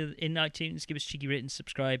 Well, in iTunes, give us cheeky ratings,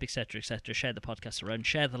 subscribe, etc., etc. Share the podcast around,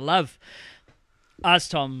 share the love. As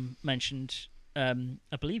Tom mentioned, I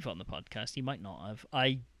believe on the podcast, he might not have,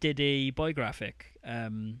 I did a boy graphic.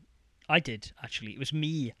 I did, actually. It was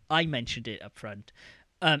me. I mentioned it up front.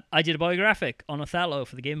 I did a boy graphic on Othello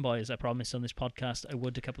for the Game Boy, as I promised on this podcast I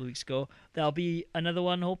would a couple of weeks ago. There'll be another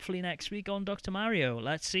one hopefully next week on Dr. Mario.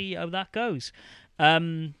 Let's see how that goes.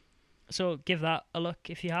 So give that a look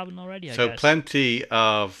if you haven't already, I guess. Plenty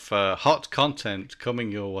of hot content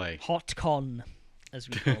coming your way. Hot con, as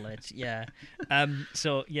we call it, yeah.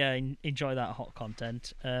 Enjoy that hot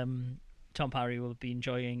content. Tom Parry will be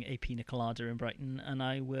enjoying a pina colada in Brighton, and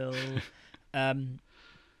I will...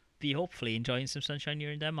 be hopefully enjoying some sunshine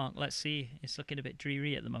here in Denmark. Let's see. It's looking a bit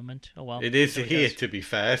dreary at the moment. Oh well. It is here, to be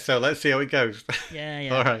fair, so let's see how it goes. Yeah.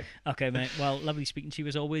 All right. Okay, mate. Well, lovely speaking to you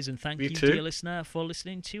as always, and thank you, dear listener, for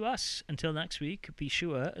listening to us. Until next week, be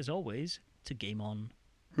sure, as always, to game on.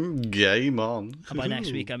 Game on. And by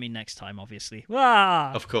next week, I mean next time, obviously.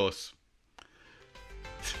 Ah! Of course.